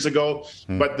 4 years ago.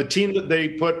 But the team that they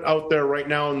put out there right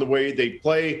now and the way they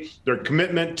play, their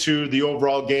commitment to the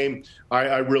overall game,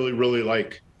 I really, really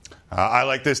like. I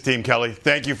like this team, Kelly.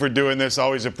 Thank you for doing this.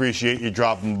 Always appreciate you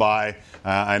dropping by.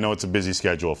 I know it's a busy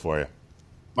schedule for you.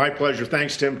 My pleasure.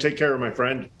 Thanks, Tim. Take care, my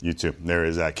friend. You too. There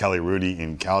is Kelly Hrudey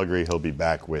in Calgary. He'll be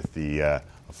back with the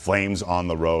Flames on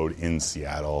the road in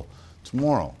Seattle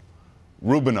tomorrow.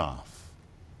 Rubinoff,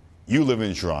 you live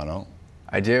in Toronto.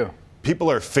 I do.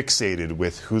 People are fixated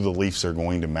with who the Leafs are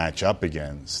going to match up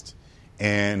against.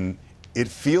 And it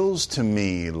feels to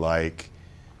me like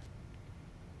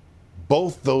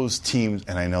both those teams,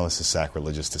 and I know this is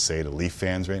sacrilegious to say to Leaf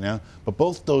fans right now, but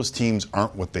both those teams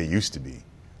aren't what they used to be.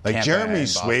 Like Tampa Jeremy and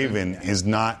Swayman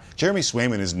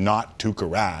Boston, is not Tuukka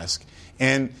Rask.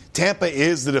 And Tampa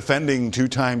is the defending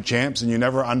two-time champs, and you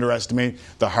never underestimate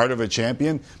the heart of a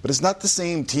champion. But it's not the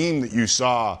same team that you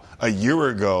saw a year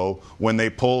ago when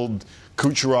they pulled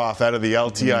Kucherov out of the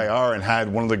LTIR and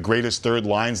had one of the greatest third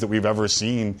lines that we've ever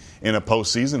seen in a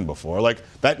postseason before. Like,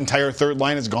 that entire third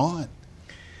line is gone.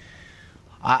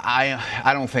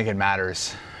 I don't think it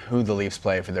matters who the Leafs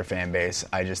play for their fan base.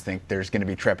 I just think there's going to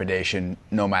be trepidation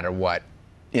no matter what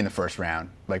in the first round.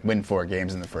 Like, win 4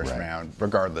 games in the first round,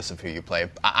 regardless of who you play.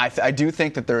 I do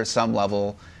think that there is some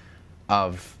level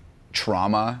of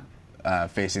trauma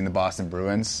facing the Boston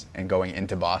Bruins and going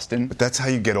into Boston. But that's how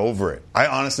you get over it. I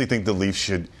honestly think the Leafs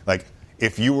should, like,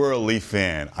 if you were a Leaf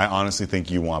fan, I honestly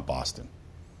think you want Boston.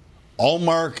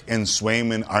 Ullmark and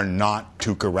Swayman are not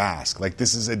Tuukka Rask. Like,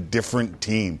 this is a different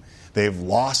team. They've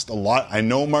lost a lot. I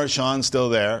know Marchand's still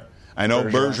there. I know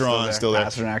Bergeron's still there.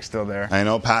 Pasternak's still there. I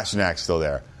know Pasternak's still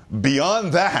there.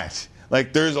 Beyond that,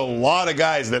 like, there's a lot of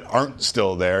guys that aren't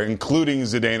still there, including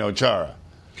Zdeno Chara.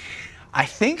 I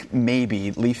think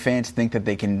maybe Leaf fans think that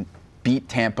they can beat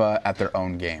Tampa at their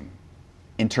own game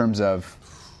in terms of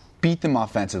beat them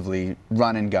offensively,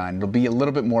 run and gun. It'll be a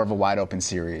little bit more of a wide-open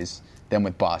series than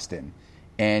with Boston.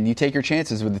 And you take your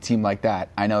chances with a team like that.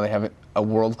 I know they have a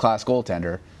world-class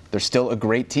goaltender. They're still a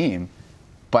great team.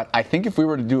 But I think if we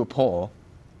were to do a poll,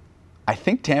 I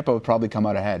think Tampa would probably come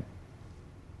out ahead.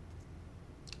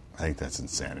 I think that's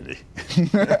insanity.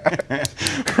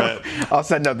 I'll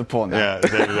send out the poll now.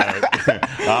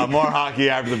 Yeah, more hockey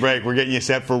after the break. We're getting you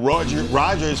set for Rogers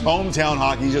hometown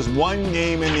hockey. Just one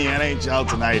game in the NHL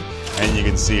tonight, and you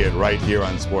can see it right here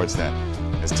on Sportsnet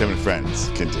as Tim and Friends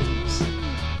continues.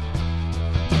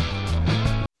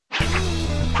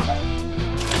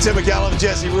 Tim McCallum,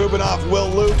 Jesse Rubinoff, Will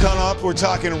Lou coming up. We're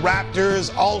talking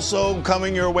Raptors, also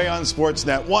coming your way on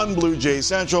Sportsnet 1, Blue Jay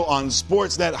Central, on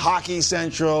Sportsnet Hockey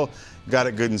Central. Got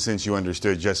it good and since you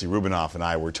understood. Jesse Rubinoff and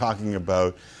I were talking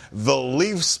about the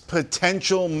Leafs'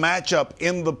 potential matchup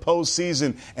in the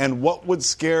postseason and what would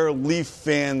scare Leaf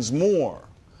fans more.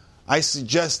 I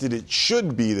suggested it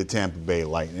should be the Tampa Bay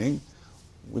Lightning.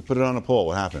 We put it on a poll.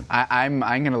 What happened? I'm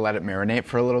going to let it marinate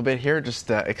for a little bit here, just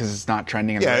because it's not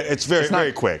trending. It's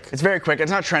very quick. It's very quick.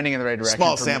 It's not trending in the right direction.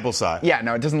 Small sample size. Yeah,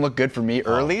 no, it doesn't look good for me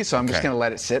early, so I'm just going to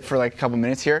let it sit for like a couple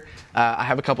minutes here. I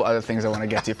have a couple other things I want to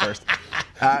get to first.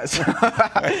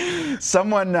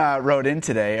 Someone wrote in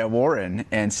today, Warren,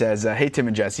 and says, "Hey Tim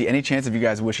and Jesse, any chance of you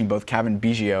guys wishing both Kevin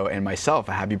Biggio and myself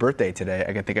a happy birthday today?"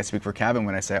 I think I speak for Kevin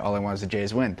when I say all I want is the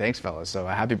Jays win. Thanks, fellas. So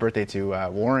a happy birthday to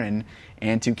Warren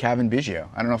and to Kevin Biggio.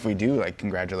 I don't know if we do like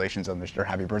congratulations on this or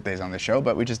happy birthdays on the show,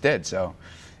 but we just did. So,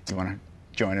 do you want to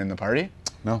join in the party?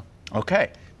 No. Okay.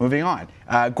 Moving on.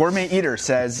 Gourmet Eater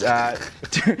says,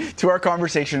 to our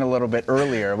conversation a little bit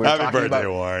earlier, we were talking about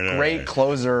Warren. great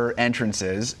closer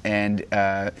entrances. And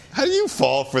how do you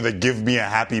fall for the give me a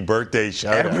happy birthday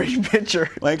shout every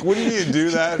pitcher? Like, wouldn't you do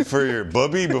that for your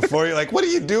booby before you? Like, what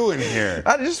are you doing here?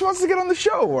 I just wants to get on the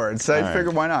show, Warren. So I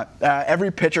figured, why not? Every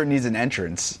pitcher needs an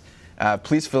entrance.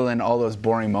 Please fill in all those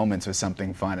boring moments with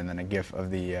something fun, and then a gif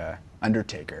of the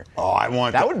Undertaker. Oh, I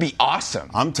want that. Would be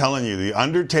awesome. I'm telling you, the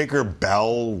Undertaker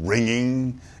bell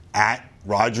ringing at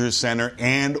Rogers Center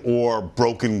and or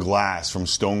broken glass from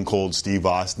Stone Cold Steve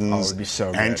Austin's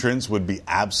entrance would be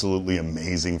absolutely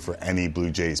amazing for any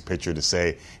Blue Jays pitcher to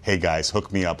say, "Hey guys,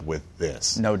 hook me up with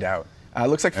this." No doubt.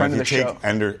 Looks like friend of the show.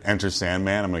 Enter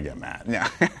Sandman, I'm going to get mad. Yeah,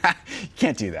 you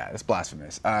can't do that. It's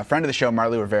blasphemous. Friend of the show,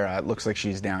 Marley Rivera, looks like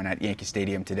she's down at Yankee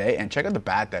Stadium today. And check out the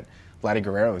bat that Vladdy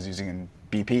Guerrero is using in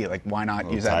BP. Like, why not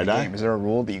use that in the game? Is there a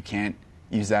rule that you can't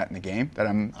use that in the game that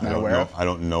I'm not aware of? I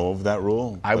don't know of that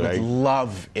rule. I would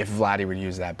love if Vladdy would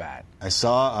use that bat. I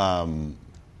saw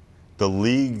the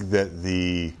league that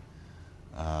the...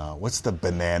 what's the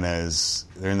Bananas?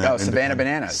 They're in that Savannah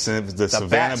Bananas. The Savannah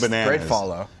best. Bananas. Great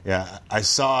follow. Yeah, I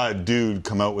saw a dude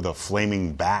come out with a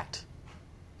flaming bat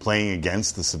playing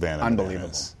against the Savannah Unbelievable.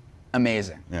 Bananas.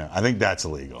 Amazing. Yeah, I think that's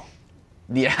illegal.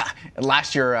 Yeah.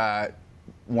 Last year,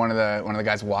 one of the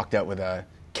guys walked out with a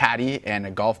caddy and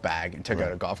a golf bag and took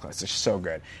out a golf class. It's so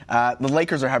good. The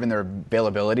Lakers are having their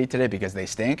availability today because they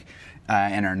stink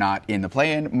and are not in the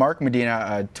play-in. Mark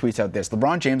Medina tweets out this: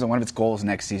 LeBron James on one of its goals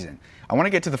next season. I want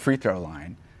to get to the free throw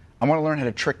line. I want to learn how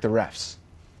to trick the refs.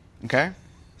 Okay?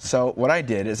 So what I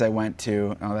did is I went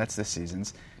to, that's this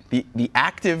season's, the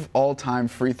active all-time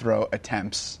free throw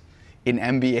attempts in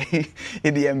the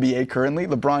NBA currently,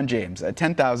 LeBron James at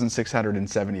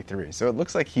 10,673. So it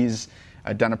looks like he's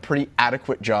done a pretty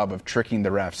adequate job of tricking the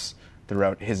refs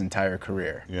throughout his entire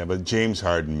career. Yeah, but James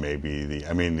Harden may be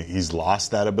he's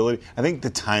lost that ability. I think the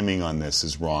timing on this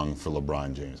is wrong for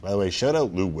LeBron James. By the way, shout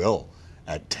out Lou Will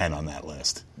at 10 on that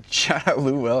list. Shout out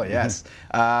Lou Will, yes.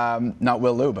 Not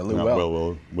Will Lou, but Lou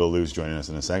Will. Will Lou's joining us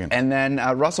in a second. And then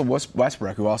Russell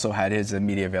Westbrook, who also had his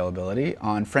media availability,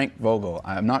 on Frank Vogel.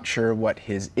 I'm not sure what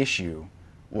his issue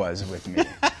was with me.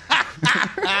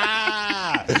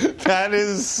 That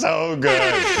is so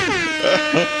good.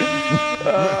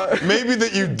 Maybe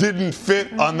that you didn't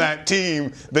fit on that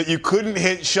team, that you couldn't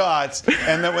hit shots,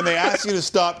 and that when they asked you to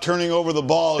stop turning over the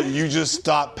ball, you just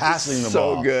stopped passing the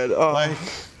ball. So good. Oh.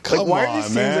 Come why on, are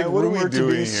these man. teams What are we rumored to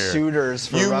doing be here? suitors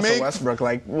for Russell Westbrook?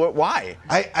 Why?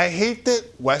 I hate that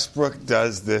Westbrook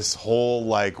does this whole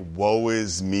woe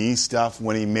is me stuff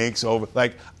when he makes over.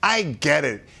 I get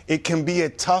it. It can be a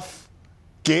tough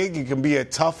gig. It can be a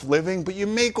tough living, but you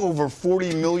make over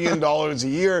 $40 million a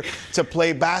year to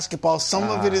play basketball. Some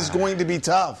of it is going to be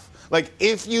tough.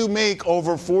 If you make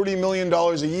over $40 million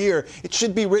a year, it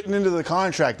should be written into the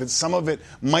contract that some of it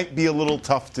might be a little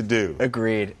tough to do.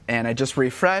 Agreed. And I just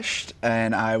refreshed,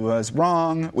 and I was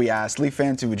wrong. We asked Leaf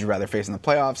fans, who would you rather face in the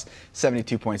playoffs?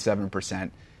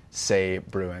 72.7% say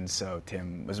Bruins. So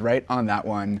Tim was right on that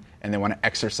one, and they want to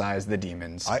exercise the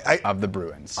demons of the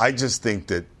Bruins. I just think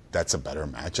that that's a better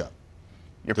matchup.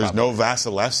 There's no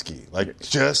Vasilevsky.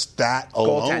 Just that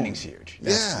alone. Goaltending's huge.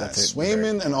 That's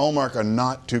Swayman and Ullmark are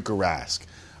not Tuukka Rask.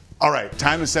 All right,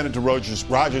 time to send it to Rogers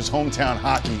Hometown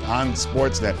Hockey on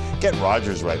Sportsnet. Get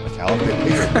Rogers right, McCallum. Get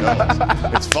Peter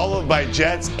knows. It's followed by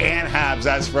Jets and Habs.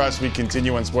 As for us, we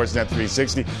continue on Sportsnet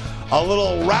 360. A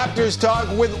little Raptors talk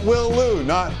with Will Lou.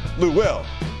 Not Lou Will,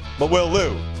 but Will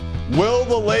Lou. Will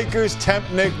the Lakers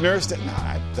tempt Nick Nurse?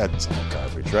 Nah, that's all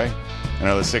garbage, right? I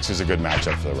know the Sixers are a good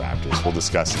matchup for the Raptors. We'll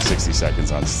discuss in 60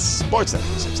 seconds on Sportsnet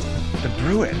 360. The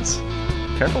Bruins.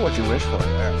 Careful what you wish for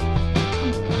there.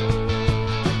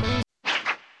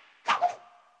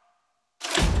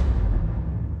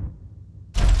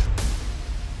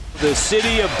 The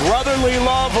city of brotherly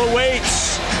love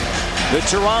awaits. The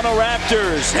Toronto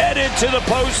Raptors headed to the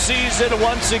postseason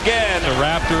once again. The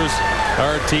Raptors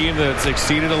are a team that's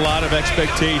exceeded a lot of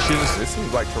expectations. It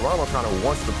seems like Toronto kind of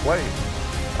wants to play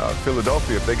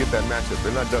Philadelphia. If they get that matchup,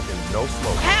 they're not ducking no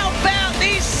smoke. How about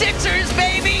these Sixers,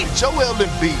 baby? Joel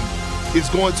Embiid is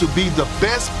going to be the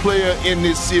best player in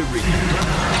this series.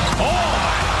 Oh,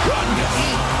 my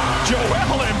goodness.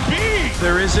 Joel Embiid.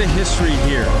 There is a history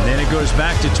here, and then it goes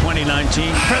back to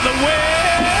 2019 for the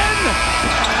win.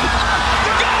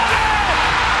 Got it!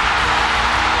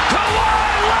 Kawhi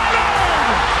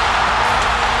Leonard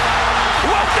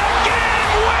with the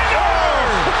game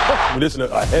winner! This is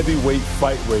a heavyweight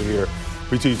fight right here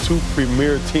between two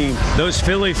premier teams. Those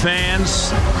Philly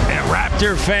fans and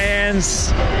Raptor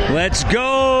fans, let's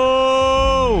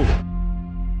go!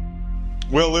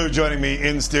 Will Lou joining me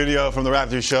in studio from the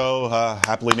Raptors show,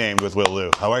 happily named with Will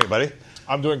Lou. How are you, buddy?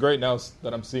 I'm doing great now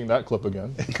that I'm seeing that clip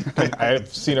again.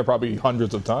 I've seen it probably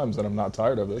hundreds of times, and I'm not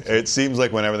tired of it. It seems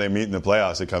like whenever they meet in the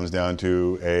playoffs, it comes down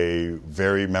to a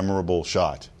very memorable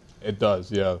shot. It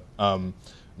does, yeah.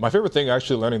 My favorite thing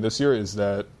actually learning this year is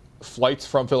that flights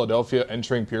from Philadelphia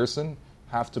entering Pearson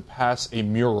have to pass a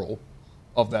mural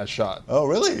of that shot. Oh,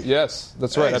 really? Yes,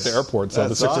 that's right, at the airport. So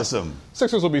that's the awesome.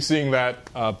 Sixers will be seeing that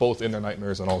both in their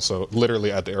nightmares and also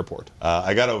literally at the airport.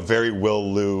 I got a very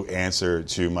Will Lou answer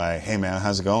to my, hey, man,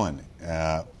 how's it going?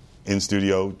 In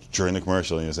studio during the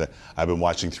commercial, and you said, I've been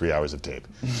watching 3 hours of tape.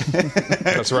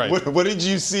 That's right. What did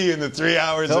you see in the 3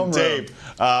 hours of tape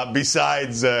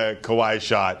besides Kawhi's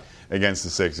shot against the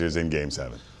Sixers in Game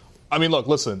 7? I mean, look,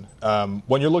 listen,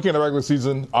 when you're looking at the regular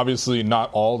season, obviously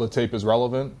not all the tape is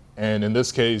relevant. And in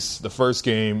this case, the first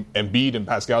game, Embiid and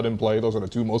Pascal didn't play. Those are the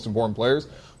two most important players.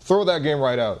 Throw that game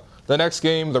right out. The next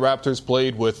game, the Raptors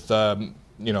played with,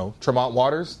 Tremont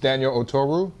Waters, Daniel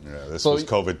Otoru. Yeah, this was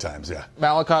COVID times, yeah.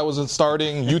 Malachi wasn't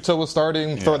starting. Utah was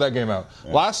starting. Throw that game out.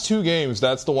 Yeah. Last two games,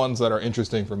 that's the ones that are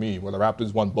interesting for me, where the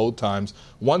Raptors won both times.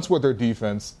 Once with their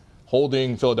defense,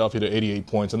 holding Philadelphia to 88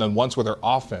 points, and then once with their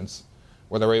offense,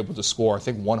 where they were able to score, I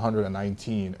think,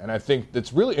 119. And I think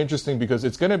it's really interesting because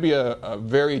it's going to be a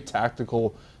very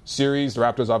tactical series. The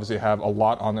Raptors obviously have a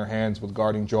lot on their hands with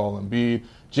guarding Joel Embiid.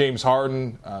 James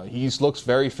Harden, he looks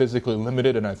very physically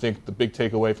limited, and I think the big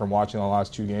takeaway from watching the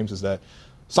last two games is that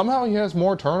somehow he has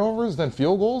more turnovers than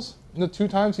field goals in the two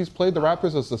times he's played the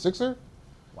Raptors as the Sixer.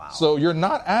 So you're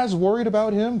not as worried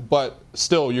about him, but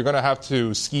still, you're going to have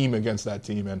to scheme against that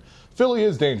team. And Philly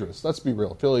is dangerous. Let's be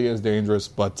real. Philly is dangerous,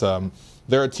 but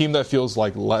they're a team that feels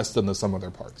like less than the sum of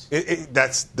their parts.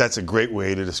 That's a great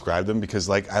way to describe them because,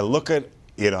 like, I look at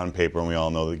it on paper, and we all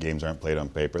know that games aren't played on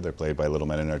paper. They're played by little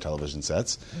men in our television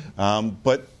sets.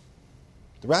 But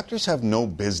the Raptors have no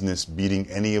business beating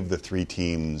any of the three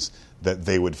teams that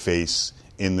they would face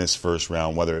in this first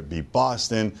round, whether it be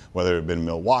Boston, whether it been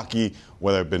Milwaukee,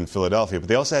 whether it been Philadelphia. But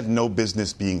they also had no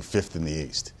business being fifth in the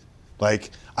East.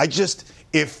 Like,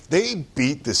 if they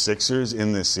beat the Sixers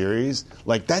in this series,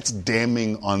 like, that's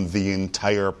damning on the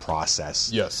entire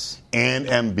process. Yes. And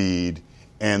Embiid,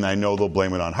 and I know they'll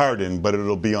blame it on Harden, but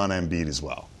it'll be on Embiid as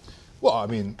well. Well, I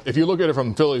mean, if you look at it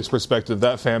from Philly's perspective,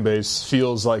 that fan base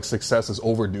feels like success is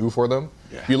overdue for them.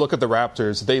 Yeah. If you look at the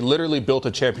Raptors, they literally built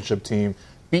a championship team,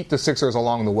 beat the Sixers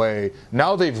along the way.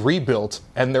 Now they've rebuilt,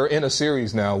 and they're in a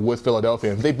series now with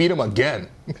Philadelphia, and they beat them again.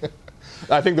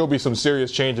 I think there'll be some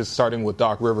serious changes starting with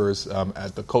Doc Rivers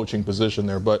at the coaching position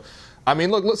there. But, I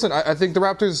mean, look, listen, I think the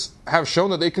Raptors have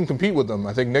shown that they can compete with them.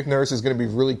 I think Nick Nurse is going to be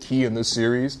really key in this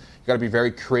series. You got to be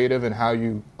very creative in how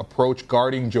you approach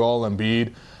guarding Joel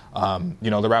Embiid.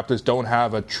 The Raptors don't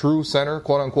have a true center,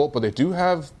 quote unquote, but they do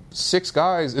have 6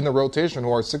 guys in the rotation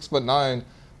who are 6'9"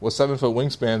 with 7-foot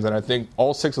wingspans, and I think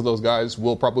all 6 of those guys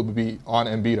will probably be on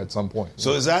Embiid at some point.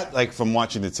 So is that, like, from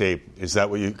watching the tape, is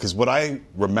that what you, because what I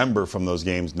remember from those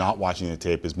games, not watching the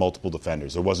tape, is multiple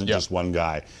defenders. There wasn't just one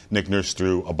guy. Nick Nurse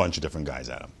threw a bunch of different guys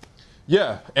at him.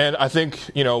 Yeah, and I think,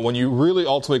 when you really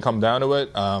ultimately come down to it,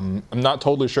 I'm not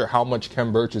totally sure how much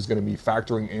Khem Birch is going to be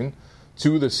factoring in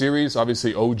to the series.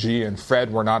 Obviously, OG and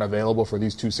Fred were not available for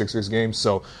these 2 Sixers games,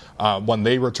 so when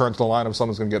they return to the lineup,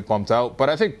 someone's going to get bumped out. But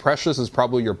I think Precious is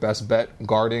probably your best bet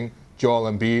guarding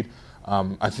Joel Embiid.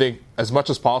 I think as much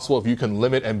as possible, if you can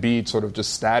limit Embiid sort of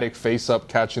just static face-up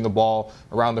catching the ball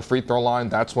around the free throw line,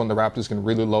 that's when the Raptors can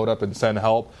really load up and send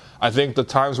help. I think the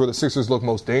times where the Sixers look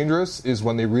most dangerous is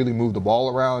when they really move the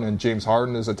ball around and James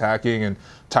Harden is attacking and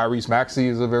Tyrese Maxey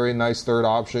is a very nice third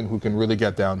option who can really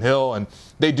get downhill. And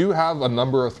they do have a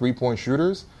number of three-point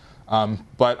shooters.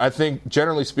 But I think,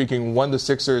 generally speaking, when the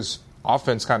Sixers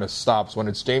offense kind of stops, when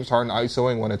it's James Harden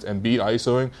isoing, when it's Embiid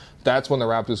isoing, that's when the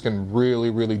Raptors can really,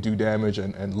 really do damage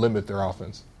and limit their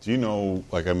offense. Do you know,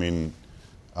 I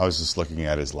was just looking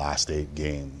at his last 8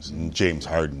 games, and James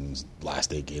Harden's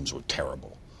last 8 games were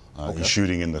terrible. He's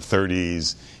shooting in the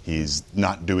 30s. He's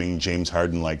not doing James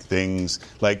Harden-like things.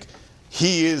 Like,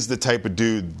 he is the type of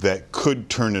dude that could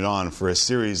turn it on for a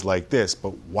series like this, but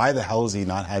why the hell has he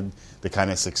not had the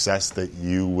kind of success that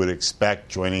you would expect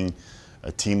joining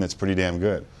a team that's pretty damn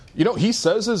good? He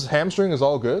says his hamstring is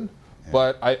all good,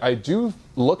 but I do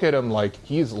look at him like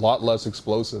he's a lot less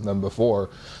explosive than before.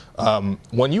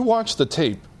 When you watch the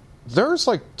tape, there's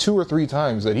like 2 or 3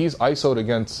 times that he's ISO'd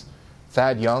against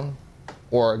Thad Young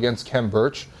or against Khem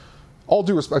Birch. All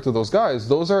due respect to those guys,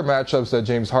 those are matchups that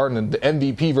James Harden and the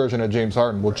MVP version of James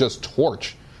Harden will just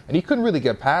torch. And he couldn't really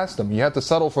get past them. He had to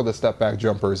settle for the step-back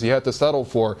jumpers. He had to settle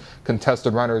for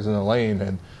contested runners in the lane.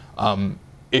 And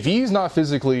if he's not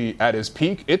physically at his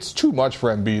peak, it's too much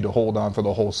for Embiid to hold on for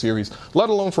the whole series, let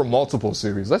alone for multiple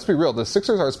series. Let's be real. The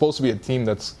Sixers are supposed to be a team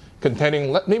that's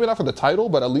contending, maybe not for the title,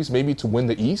 but at least maybe to win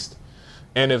the East.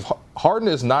 And if Harden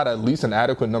is not at least an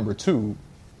adequate number 2,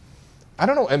 I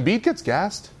don't know, Embiid gets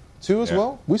gassed too as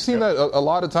well. We've seen that a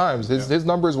lot of times. His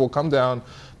numbers will come down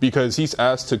because he's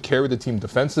asked to carry the team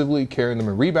defensively, carry them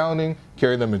in rebounding,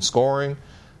 carry them in scoring.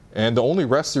 And the only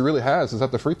rest he really has is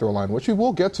at the free throw line, which we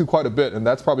will get to quite a bit, and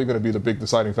that's probably going to be the big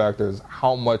deciding factor is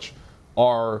how much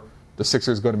are the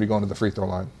Sixers going to be going to the free throw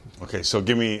line. Okay, so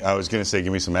give me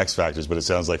some X factors, but it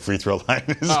sounds like free throw line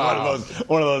is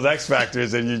one of those X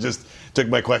factors, and you just took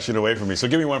my question away from me. So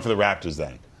give me one for the Raptors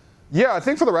then. Yeah, I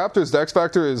think for the Raptors, the X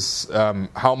factor is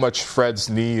how much Fred's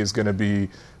knee is going to be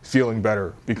feeling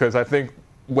better, because I think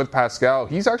with Pascal,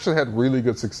 he's actually had really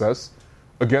good success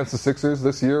against the Sixers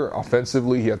this year.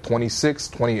 Offensively, he had 26,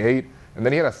 28, and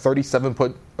then he had a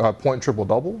 37-point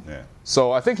triple-double. Yeah.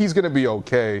 So I think he's going to be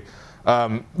okay.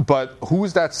 But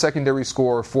who's that secondary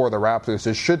scorer for the Raptors?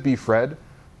 It should be Fred,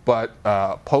 but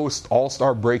post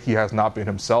All-Star break, he has not been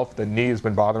himself. The knee has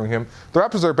been bothering him. The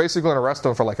Raptors are basically going to rest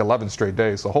him for like 11 straight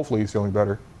days, so hopefully he's feeling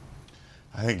better.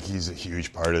 I think he's a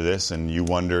huge part of this, and you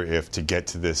wonder if to get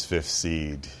to this 5th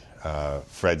seed,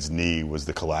 Fred's knee was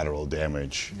the collateral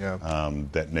damage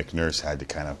that Nick Nurse had to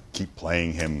kind of keep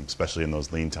playing him, especially in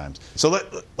those lean times. So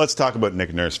let's talk about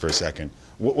Nick Nurse for a second.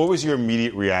 What was your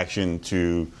immediate reaction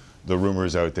to the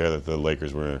rumors out there that the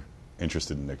Lakers were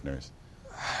interested in Nick Nurse?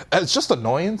 It's just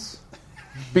annoyance.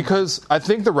 Because I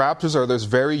think the Raptors are this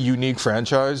very unique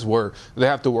franchise where they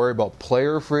have to worry about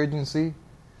player free agency,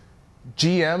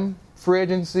 GM free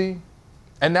agency,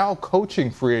 and now coaching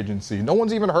free agency. No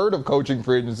one's even heard of coaching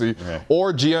free agency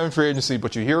or GM free agency,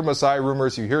 but you hear Masai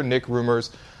rumors, you hear Nick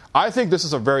rumors. I think this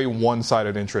is a very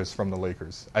one-sided interest from the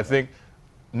Lakers. I think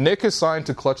Nick is signed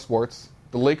to Clutch Sports.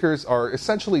 The Lakers are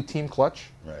essentially Team Clutch.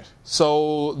 Right.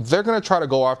 So they're going to try to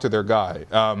go after their guy.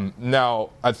 Now,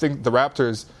 I think the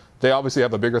Raptors, they obviously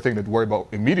have a bigger thing to worry about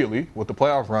immediately with the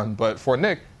playoff run. But for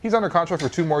Nick, he's under contract for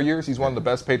 2 more years. He's one of the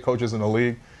best paid coaches in the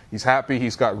league. He's happy.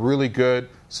 He's got really good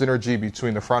synergy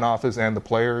between the front office and the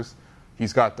players.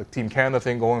 He's got the Team Canada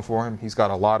thing going for him. He's got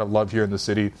a lot of love here in the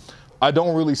city. I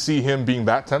don't really see him being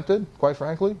that tempted, quite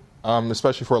frankly,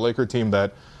 especially for a Laker team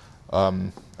that,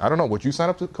 I don't know, would you sign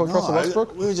up to coach Russell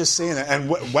Westbrook? We were just saying that. And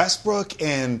Westbrook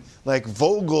and like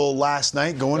Vogel last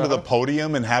night going to the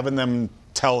podium and having them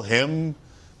tell him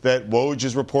that Woj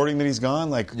is reporting that he's gone,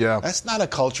 like, that's not a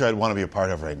culture I'd want to be a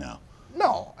part of right now.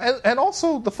 No. And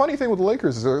also, the funny thing with the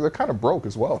Lakers is they're kind of broke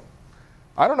as well.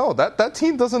 I don't know. That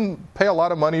team doesn't pay a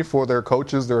lot of money for their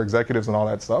coaches, their executives, and all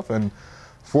that stuff. And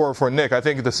for Nick, I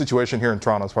think the situation here in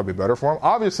Toronto is probably better for him.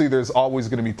 Obviously, there's always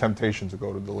going to be temptation to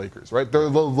go to the Lakers, right? They're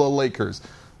the Lakers.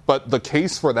 But the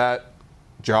case for that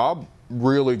job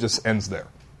really just ends there.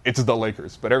 It's the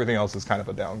Lakers, but everything else is kind of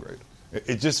a downgrade.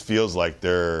 It just feels like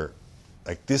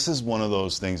this is one of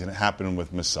those things, and it happened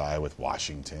with Masai, with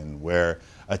Washington, where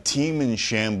a team in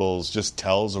shambles just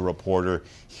tells a reporter,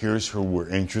 here's who we're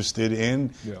interested in,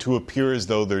 to appear as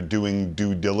though they're doing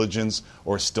due diligence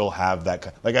or still have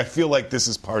that. Like, I feel like this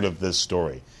is part of this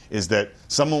story, is that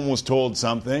someone was told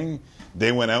something,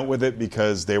 they went out with it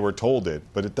because they were told it,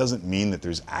 but it doesn't mean that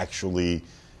there's actually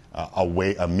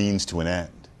a means to an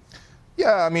end.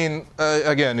 Yeah, I mean,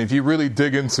 again, if you really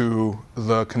dig into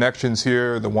the connections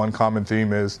here, the one common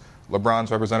theme is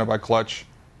LeBron's represented by Clutch,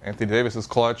 Anthony Davis is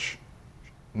Clutch,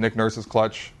 Nick Nurse is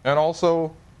Clutch, and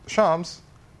also Shams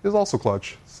is also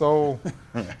Clutch. So,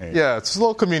 yeah, it's a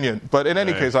little convenient. But in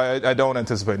any case, I don't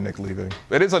anticipate Nick leaving.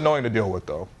 It is annoying to deal with,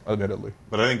 though, admittedly.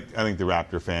 But I think the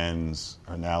Raptor fans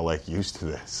are now, like, used to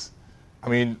this. I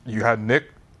mean, you had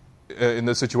Nick in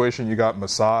this situation. You got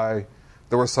Masai.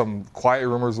 There were some quiet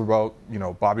rumors about,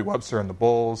 Bobby Webster and the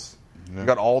Bulls. You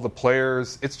got all the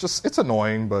players. It's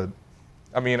annoying, but,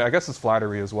 I mean, I guess it's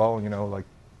flattery as well,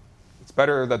 it's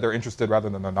better that they're interested rather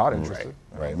than they're not interested.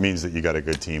 Right. It means that you got a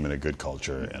good team and a good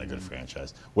culture and a good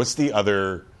franchise. What's the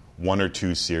other 1 or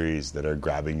 2 series that are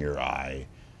grabbing your eye?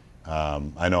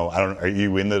 Are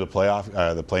you into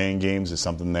the playing games? Is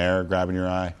something there grabbing your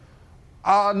eye?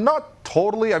 Not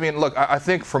totally. I mean, look, I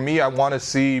think for me, I want to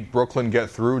see Brooklyn get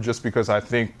through just because I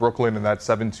think Brooklyn in that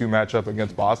 7-2 matchup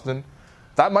against Boston,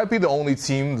 that might be the only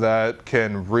team that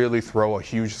can really throw a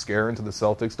huge scare into the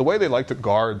Celtics. The way they like to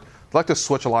guard, they like to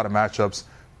switch a lot of matchups,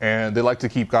 and they like to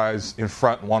keep guys in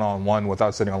front one-on-one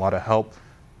without sending a lot of help.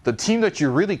 The team that you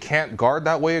really can't guard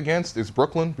that way against is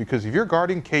Brooklyn, because if you're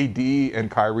guarding KD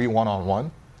and Kyrie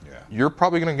one-on-one, you're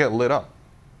probably going to get lit up.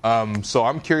 So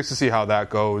I'm curious to see how that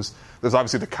goes. There's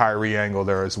obviously the Kyrie angle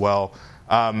there as well.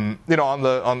 In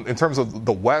terms of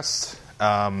the West,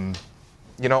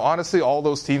 honestly, all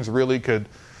those teams really could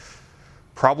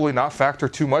probably not factor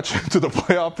too much into the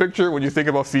playoff picture. When you think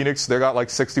about Phoenix, they got like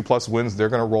 60-plus wins. They're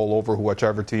going to roll over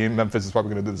whichever team. Memphis is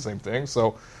probably going to do the same thing.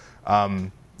 So,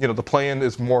 the play-in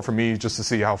is more for me just to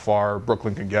see how far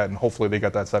Brooklyn can get, and hopefully they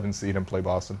get that 7th seed and play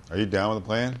Boston. Are you down with the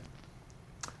play-in?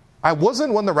 I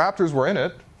wasn't when the Raptors were in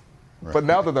it. Right. But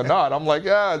now that they're not, I'm like,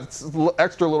 it's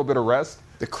extra little bit of rest.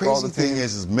 The crazy thing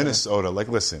is Minnesota,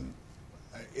 listen,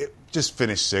 it just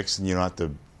finished 6th, and you don't have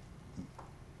to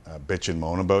bitch and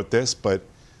moan about this, but,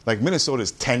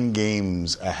 Minnesota's 10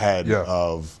 games ahead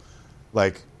of,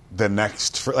 the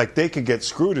next, they could get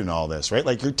screwed in all this, right?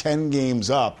 You're 10 games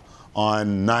up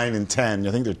on 9 and 10.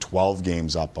 I think they're 12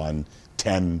 games up on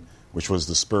 10, which was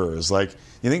the Spurs. You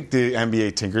think the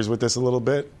NBA tinkers with this a little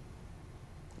bit?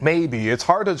 Maybe. It's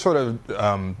hard to sort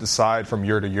of decide from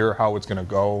year to year how it's going to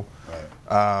go.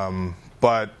 Right.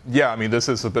 But, yeah, I mean, this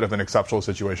is a bit of an exceptional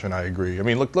situation, I agree. I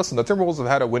mean, listen, the Timberwolves have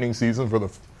had a winning season for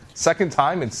the second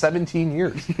time in 17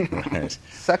 years. Right.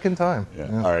 Second time.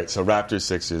 Yeah. All right, so Raptors,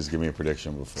 Sixers, give me a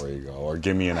prediction before you go, or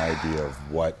give me an idea of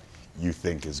what you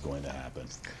think is going to happen.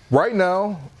 Right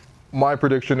now, my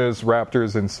prediction is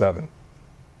Raptors in 7.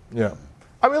 Yeah.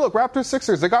 I mean, look, Raptors,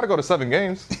 Sixers, they got to go to 7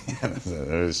 games. That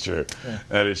is true. Yeah.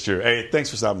 That is true. Hey, thanks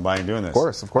for stopping by and doing this.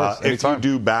 Of course. If you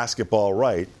do basketball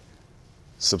right,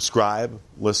 subscribe,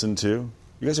 listen to.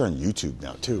 You guys are on YouTube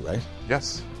now, too, right?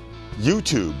 Yes.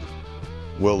 YouTube,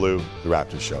 Will Lou, The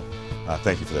Raptors Show.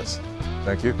 Thank you for this.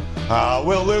 Thank you.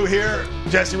 Will Lou here.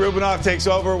 Jesse Rubinoff takes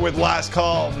over with Last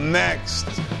Call next.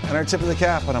 And our tip of the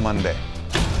cap on a Monday.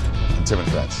 Tim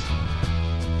and Friends.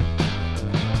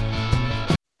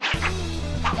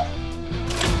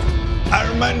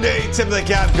 Our Monday tip of the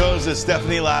cap goes to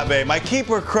Stephanie Labbé, my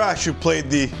keeper crush, who played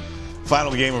the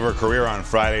final game of her career on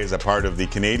Friday as a part of the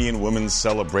Canadian Women's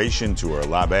Celebration Tour.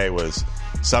 Labbé was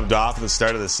subbed off at the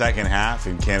start of the second half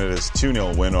in Canada's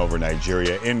 2-0 win over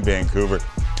Nigeria in Vancouver.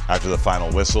 After the final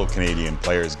whistle, Canadian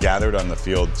players gathered on the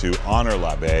field to honor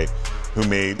Labbé, who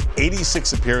made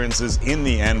 86 appearances in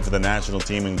the end for the national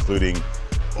team, including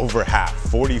over half,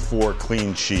 44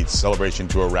 clean sheets. Celebration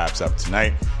Tour wraps up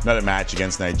tonight. Another match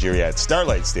against Nigeria at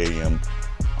Starlight Stadium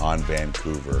on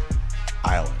Vancouver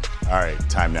Island. All right,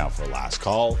 time now for Last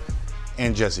Call.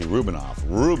 And Jesse Rubinoff.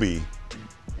 Ruby,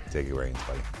 take it reins,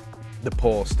 buddy. The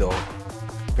poll still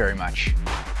very much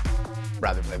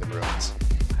rather play the Bruins.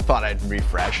 I thought I'd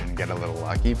refresh and get a little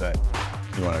lucky, but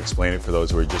you want to explain it for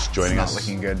those who are just joining us? It's not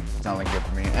looking good. It's not looking good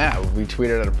for me. Yeah, we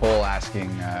tweeted out a poll asking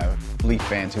Leaf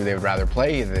fans who they would rather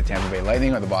play, either the Tampa Bay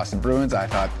Lightning or the Boston Bruins. I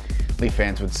thought Leaf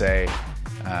fans would say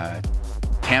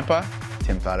Tampa.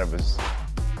 Tim thought it was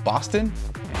Boston.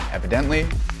 And evidently,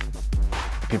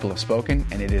 people have spoken,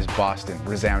 and it is Boston,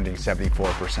 resounding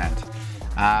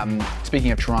 74%.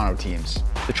 Speaking of Toronto teams,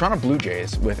 the Toronto Blue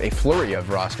Jays, with a flurry of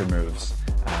roster moves,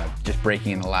 just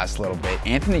breaking in the last little bit.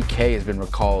 Anthony Kay has been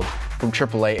recalled from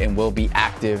AAA and will be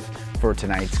active for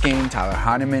tonight's game. Tyler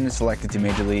Heineman is selected to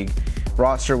Major League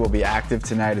roster, will be active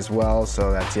tonight as well,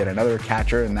 so that's yet another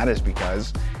catcher, and that is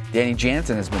because Danny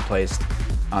Jansen has been placed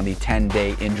on the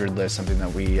 10-day injured list, something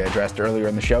that we addressed earlier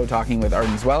in the show, talking with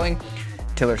Arden Zwelling.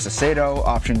 Tiller Cicero,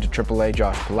 option to AAA.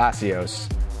 Josh Palacios,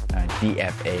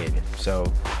 DFA'd.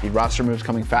 So the roster moves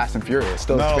coming fast and furious.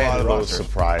 Still not a lot of those rosters.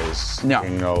 Surprise. No. You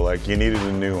know, like you needed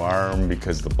a new arm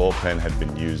because the bullpen had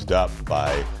been used up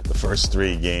by the first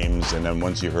 3 games. And then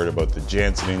once you heard about the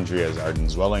Jansen injury, as Arden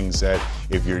Zwelling said,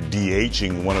 if you're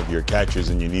DHing one of your catchers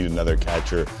and you need another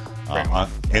catcher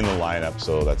in the lineup.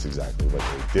 So that's exactly what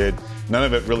they did. None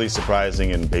of it really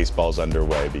surprising, and baseball's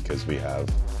underway because we have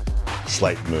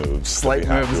slight moves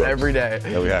every day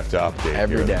that we have to update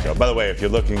every day. By the way, if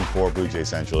you're looking for Blue Jay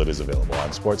Central, it is available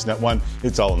on Sportsnet 1.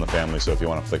 It's all in the family, so if you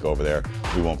want to flick over there,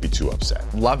 we won't be too upset.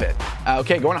 Love it.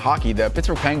 Okay, going to hockey. The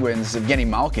Pittsburgh Penguins' Evgeny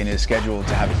Malkin is scheduled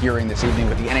to have a hearing this evening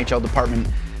with the NHL Department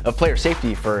of Player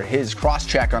Safety for his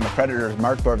cross-check on the Predators'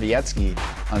 Mark Borowiecki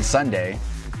on Sunday.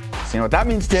 So you know what that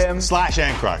means, Tim? Slash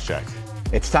and cross-check.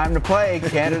 It's time to play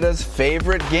Canada's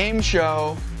favorite game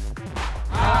show.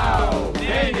 How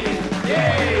many games?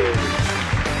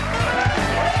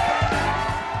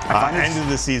 End of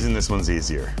the season, this one's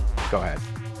easier. Go ahead.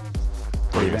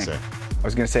 What do you think? I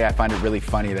was going to say I find it really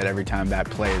funny that every time that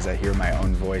plays, I hear my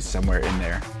own voice somewhere in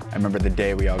there. I remember the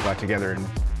day we all got together and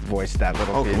voiced that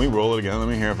little piece. Can we roll it again? Let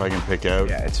me hear if I can pick out.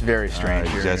 Yeah, it's very strange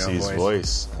hearing Jesse's your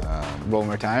voice. Roll one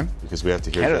more time. Because we have to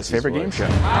hear Canada's Jesse's favorite voice. game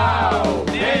show. How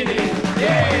many games?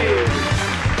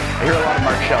 I hear a lot of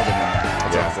Mark Sheldon in there.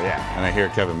 That's Yeah. yeah. And I hear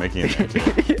Kevin Mickey in there too.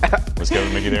 Was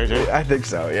Kevin Mickey there too? I think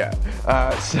so, yeah.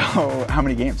 So how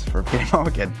many games for Evgeny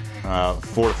Malkin?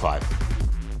 4 to 5.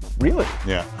 Really?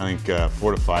 Yeah, I think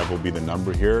 4 to 5 will be the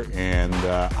number here, and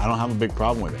I don't have a big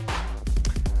problem with it.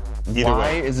 Either Why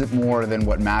way. is it more than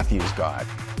what Matthews got?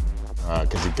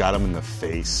 Because it got him in the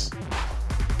face.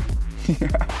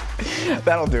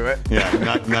 That'll do it. Yeah,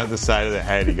 not the side of the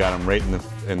head. He got him right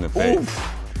in the face.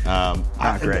 Oof.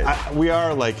 Great. We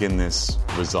are like in this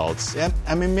results. And,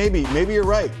 I mean, maybe you're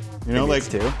right. You know, Maybe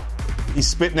like it's 2. he's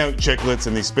spitting out chiclets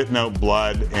and he's spitting out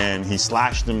blood and he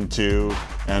slashed them too.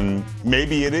 And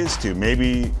maybe it is 2.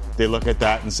 Maybe they look at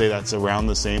that and say that's around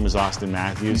the same as Austin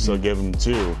Matthews, so give him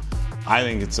 2. I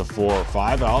think it's a 4 or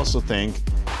 5. I also think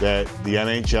that the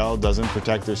NHL doesn't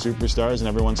protect their superstars, and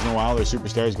every once in a while their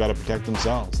superstars got to protect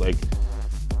themselves. Like,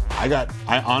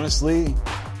 I honestly,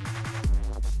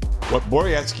 what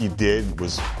Borowiecki did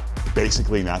was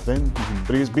basically nothing,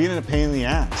 but he was being a pain in the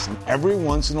ass. And every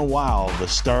once in a while, the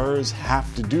stars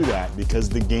have to do that because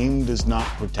the game does not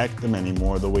protect them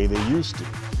anymore the way they used to.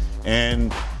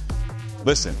 And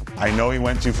listen, I know he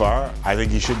went too far. I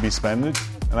think he should be suspended,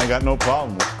 and I got no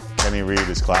problem with it. Kenny Reed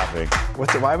is clapping.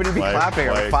 Why would he be clapping?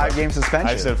 A 5-game suspension?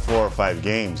 I said 4 or 5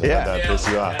 games. I thought that pissed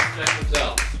you off.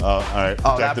 Oh, all right.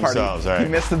 Protect themselves. All right. You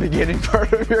missed the beginning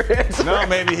part of your answer. No,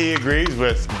 maybe he agrees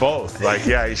with both. Like,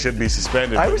 yeah, he should be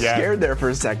suspended. I was scared there for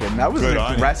a second. That was an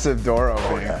aggressive door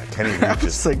opening. Yeah, Kenny Reed I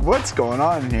was like, what's going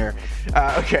on here?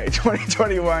 Okay,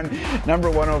 2021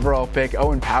 number 1 overall pick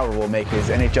Owen Power will make his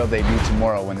NHL debut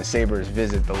tomorrow when the Sabres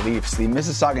visit the Leafs. The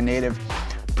Mississauga native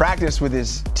practiced with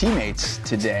his teammates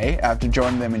today after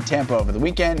joining them in Tampa over the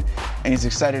weekend, and he's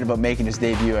excited about making his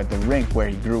debut at the rink where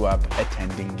he grew up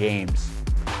attending games.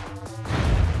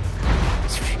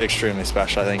 It's extremely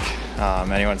special. I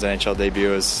think anyone's NHL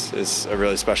debut is a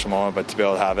really special moment, but to be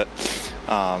able to have it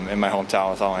in my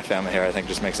hometown with all my family here, I think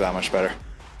just makes it that much better.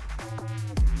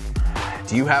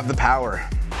 Do you have the power?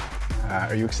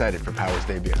 Are you excited for Power's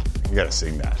debut? You got to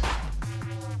sing that.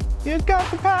 You got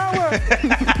the power.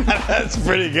 That's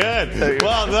pretty good.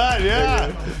 Well done,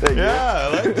 yeah. Thank you. I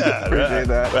like that. Appreciate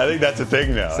that. I think that's a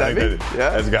thing now.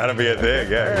 That's got to be a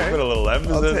thing. Yeah, right. You put a little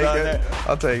emphasis on that.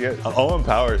 I'll take it. Owen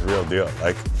Power is a real deal.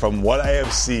 Like, from what I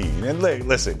have seen, and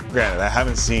listen, granted, I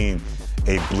haven't seen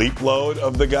a bleep load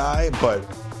of the guy, but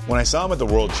when I saw him at the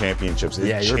World Championships,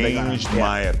 it changed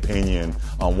my opinion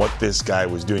on what this guy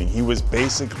was doing. He was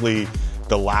basically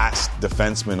the last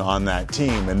defenseman on that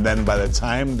team, and then by the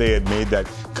time they had made that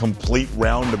complete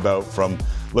roundabout from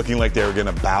looking like they were going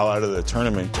to bow out of the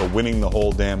tournament to winning the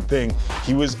whole damn thing,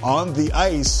 he was on the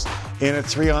ice in a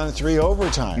 3-on-3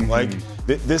 overtime. Like,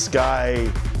 this guy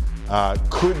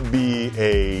could be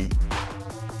a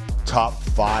top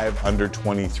 5 under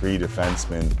 23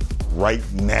 defenseman right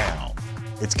now.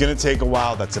 It's going to take a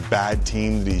while. That's a bad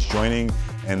team that he's joining,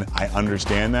 and I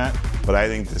understand that, but I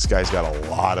think this guy's got a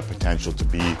lot of potential to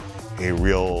be a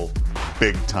real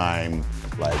big-time,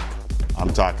 like,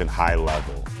 I'm talking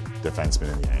high-level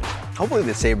defenseman in the NHL. Hopefully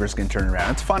the Sabres can turn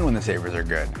around. It's fun when the Sabres are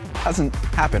good. Doesn't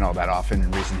happen all that often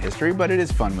in recent history, but it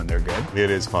is fun when they're good.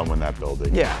 It is fun when that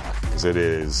building, because it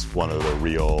is one of the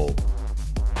real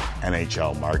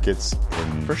NHL markets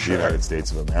in the United States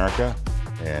of America,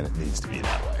 and it needs to be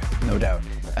that way. No doubt.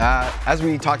 As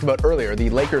we talked about earlier, the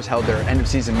Lakers held their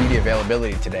end-of-season media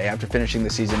availability today after finishing the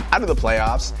season out of the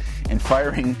playoffs and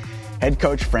firing head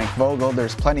coach Frank Vogel.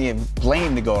 There's plenty of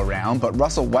blame to go around, but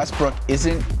Russell Westbrook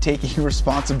isn't taking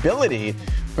responsibility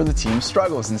for the team's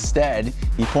struggles. Instead,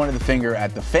 he pointed the finger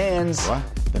at the fans,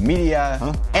 the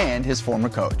media, and his former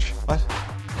coach. I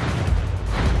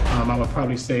would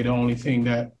probably say the only thing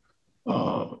that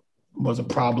was a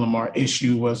problem or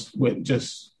issue was with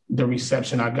just the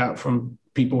reception I got from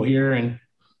people here, and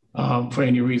for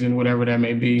any reason, whatever that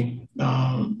may be,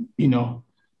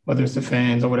 whether it's the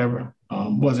fans or whatever,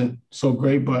 wasn't so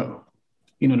great, but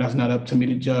that's not up to me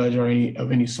to judge or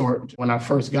any sort. When I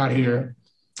first got here,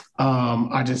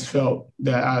 I just felt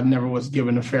that I never was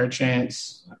given a fair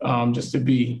chance just to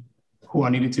be who I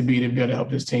needed to be able to help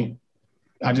this team.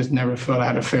 I just never felt I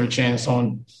had a fair chance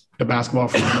on the basketball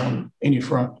front, on any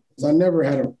front. I never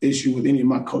had an issue with any of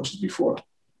my coaches before,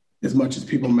 as much as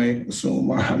people may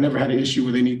assume. I never had an issue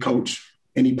with any coach,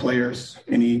 any players,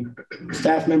 any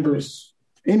staff members,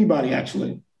 anybody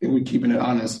actually, if we're keeping it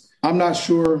honest. I'm not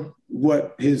sure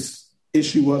what his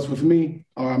issue was with me,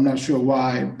 or I'm not sure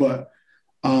why, but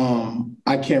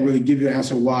I can't really give you an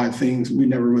answer why we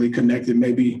never really connected.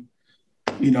 Maybe,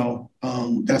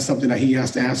 that's something that he has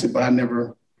to answer, but I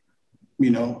never,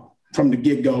 from the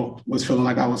get-go was feeling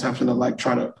like I was having to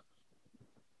try to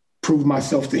prove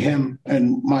myself to him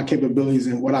and my capabilities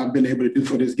and what I've been able to do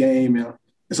for this game. And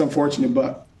it's unfortunate,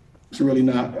 but it's really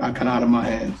not kind of out of my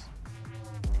hands.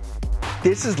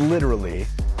 This is literally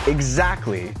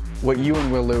exactly what you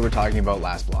and Will Lou were talking about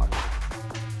last block.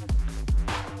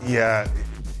 Yeah,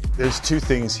 there's two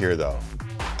things here, though,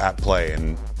 at play,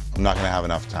 and I'm not going to have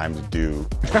enough time to do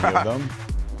any of them.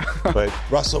 But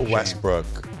Russell Westbrook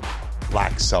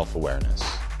lacks self-awareness,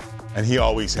 and he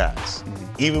always has.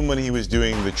 Even when he was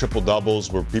doing the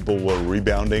triple-doubles where people were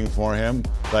rebounding for him,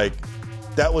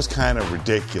 that was kind of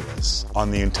ridiculous on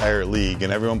the entire league,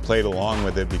 and everyone played along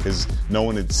with it because no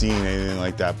one had seen anything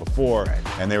like that before,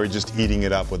 and they were just eating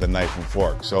it up with a knife and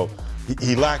fork. So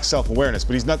he lacks self-awareness,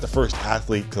 but he's not the first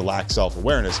athlete to lack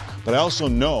self-awareness. But I also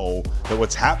know that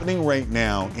what's happening right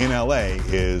now in LA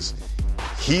is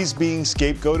he's being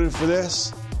scapegoated for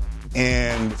this,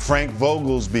 and Frank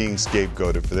Vogel's being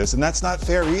scapegoated for this, and that's not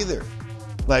fair either.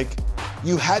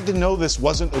 You had to know this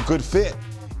wasn't a good fit.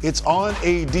 It's on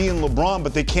AD and LeBron,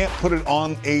 but they can't put it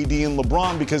on AD and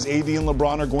LeBron because AD and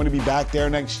LeBron are going to be back there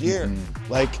next year.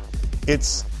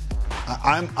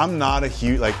 I'm not a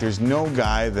huge, there's no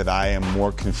guy that I am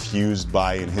more confused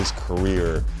by in his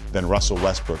career than Russell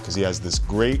Westbrook, because he has this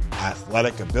great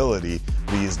athletic ability,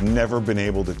 but he has never been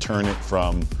able to turn it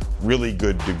from really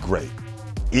good to great,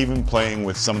 even playing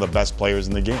with some of the best players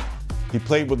in the game. He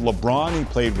played with LeBron, he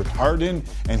played with Harden,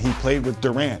 and he played with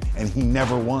Durant, and he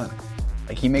never won.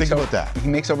 He makes Think about that. He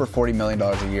makes over $40 million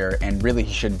a year, and really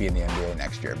he should be in the NBA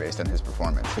next year based on his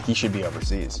performance. He should be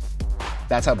overseas.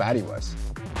 That's how bad he was.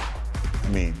 I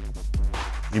mean,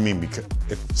 You mean because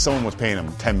if someone was paying him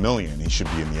 $10 million, he should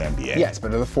be in the NBA? Yes,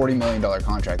 but with a $40 million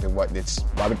contract,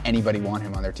 why would anybody want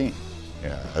him on their team?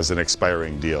 Yeah, as an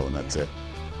expiring deal, and that's it.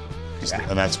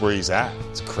 And that's where he's at.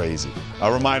 It's crazy.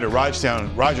 A reminder, Rogers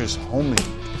home.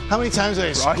 How many times did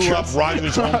I screw up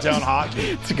Rogers hometown hockey?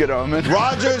 It's a good omen.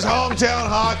 Rogers hometown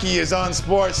hockey is on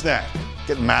Sportsnet.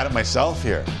 Getting mad at myself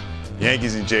here.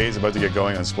 Yankees and Jays about to get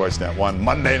going on Sportsnet 1.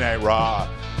 Monday Night Raw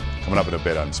coming up in a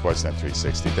bit on Sportsnet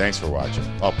 360. Thanks for watching.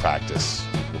 I'll practice.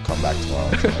 We'll come back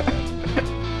tomorrow.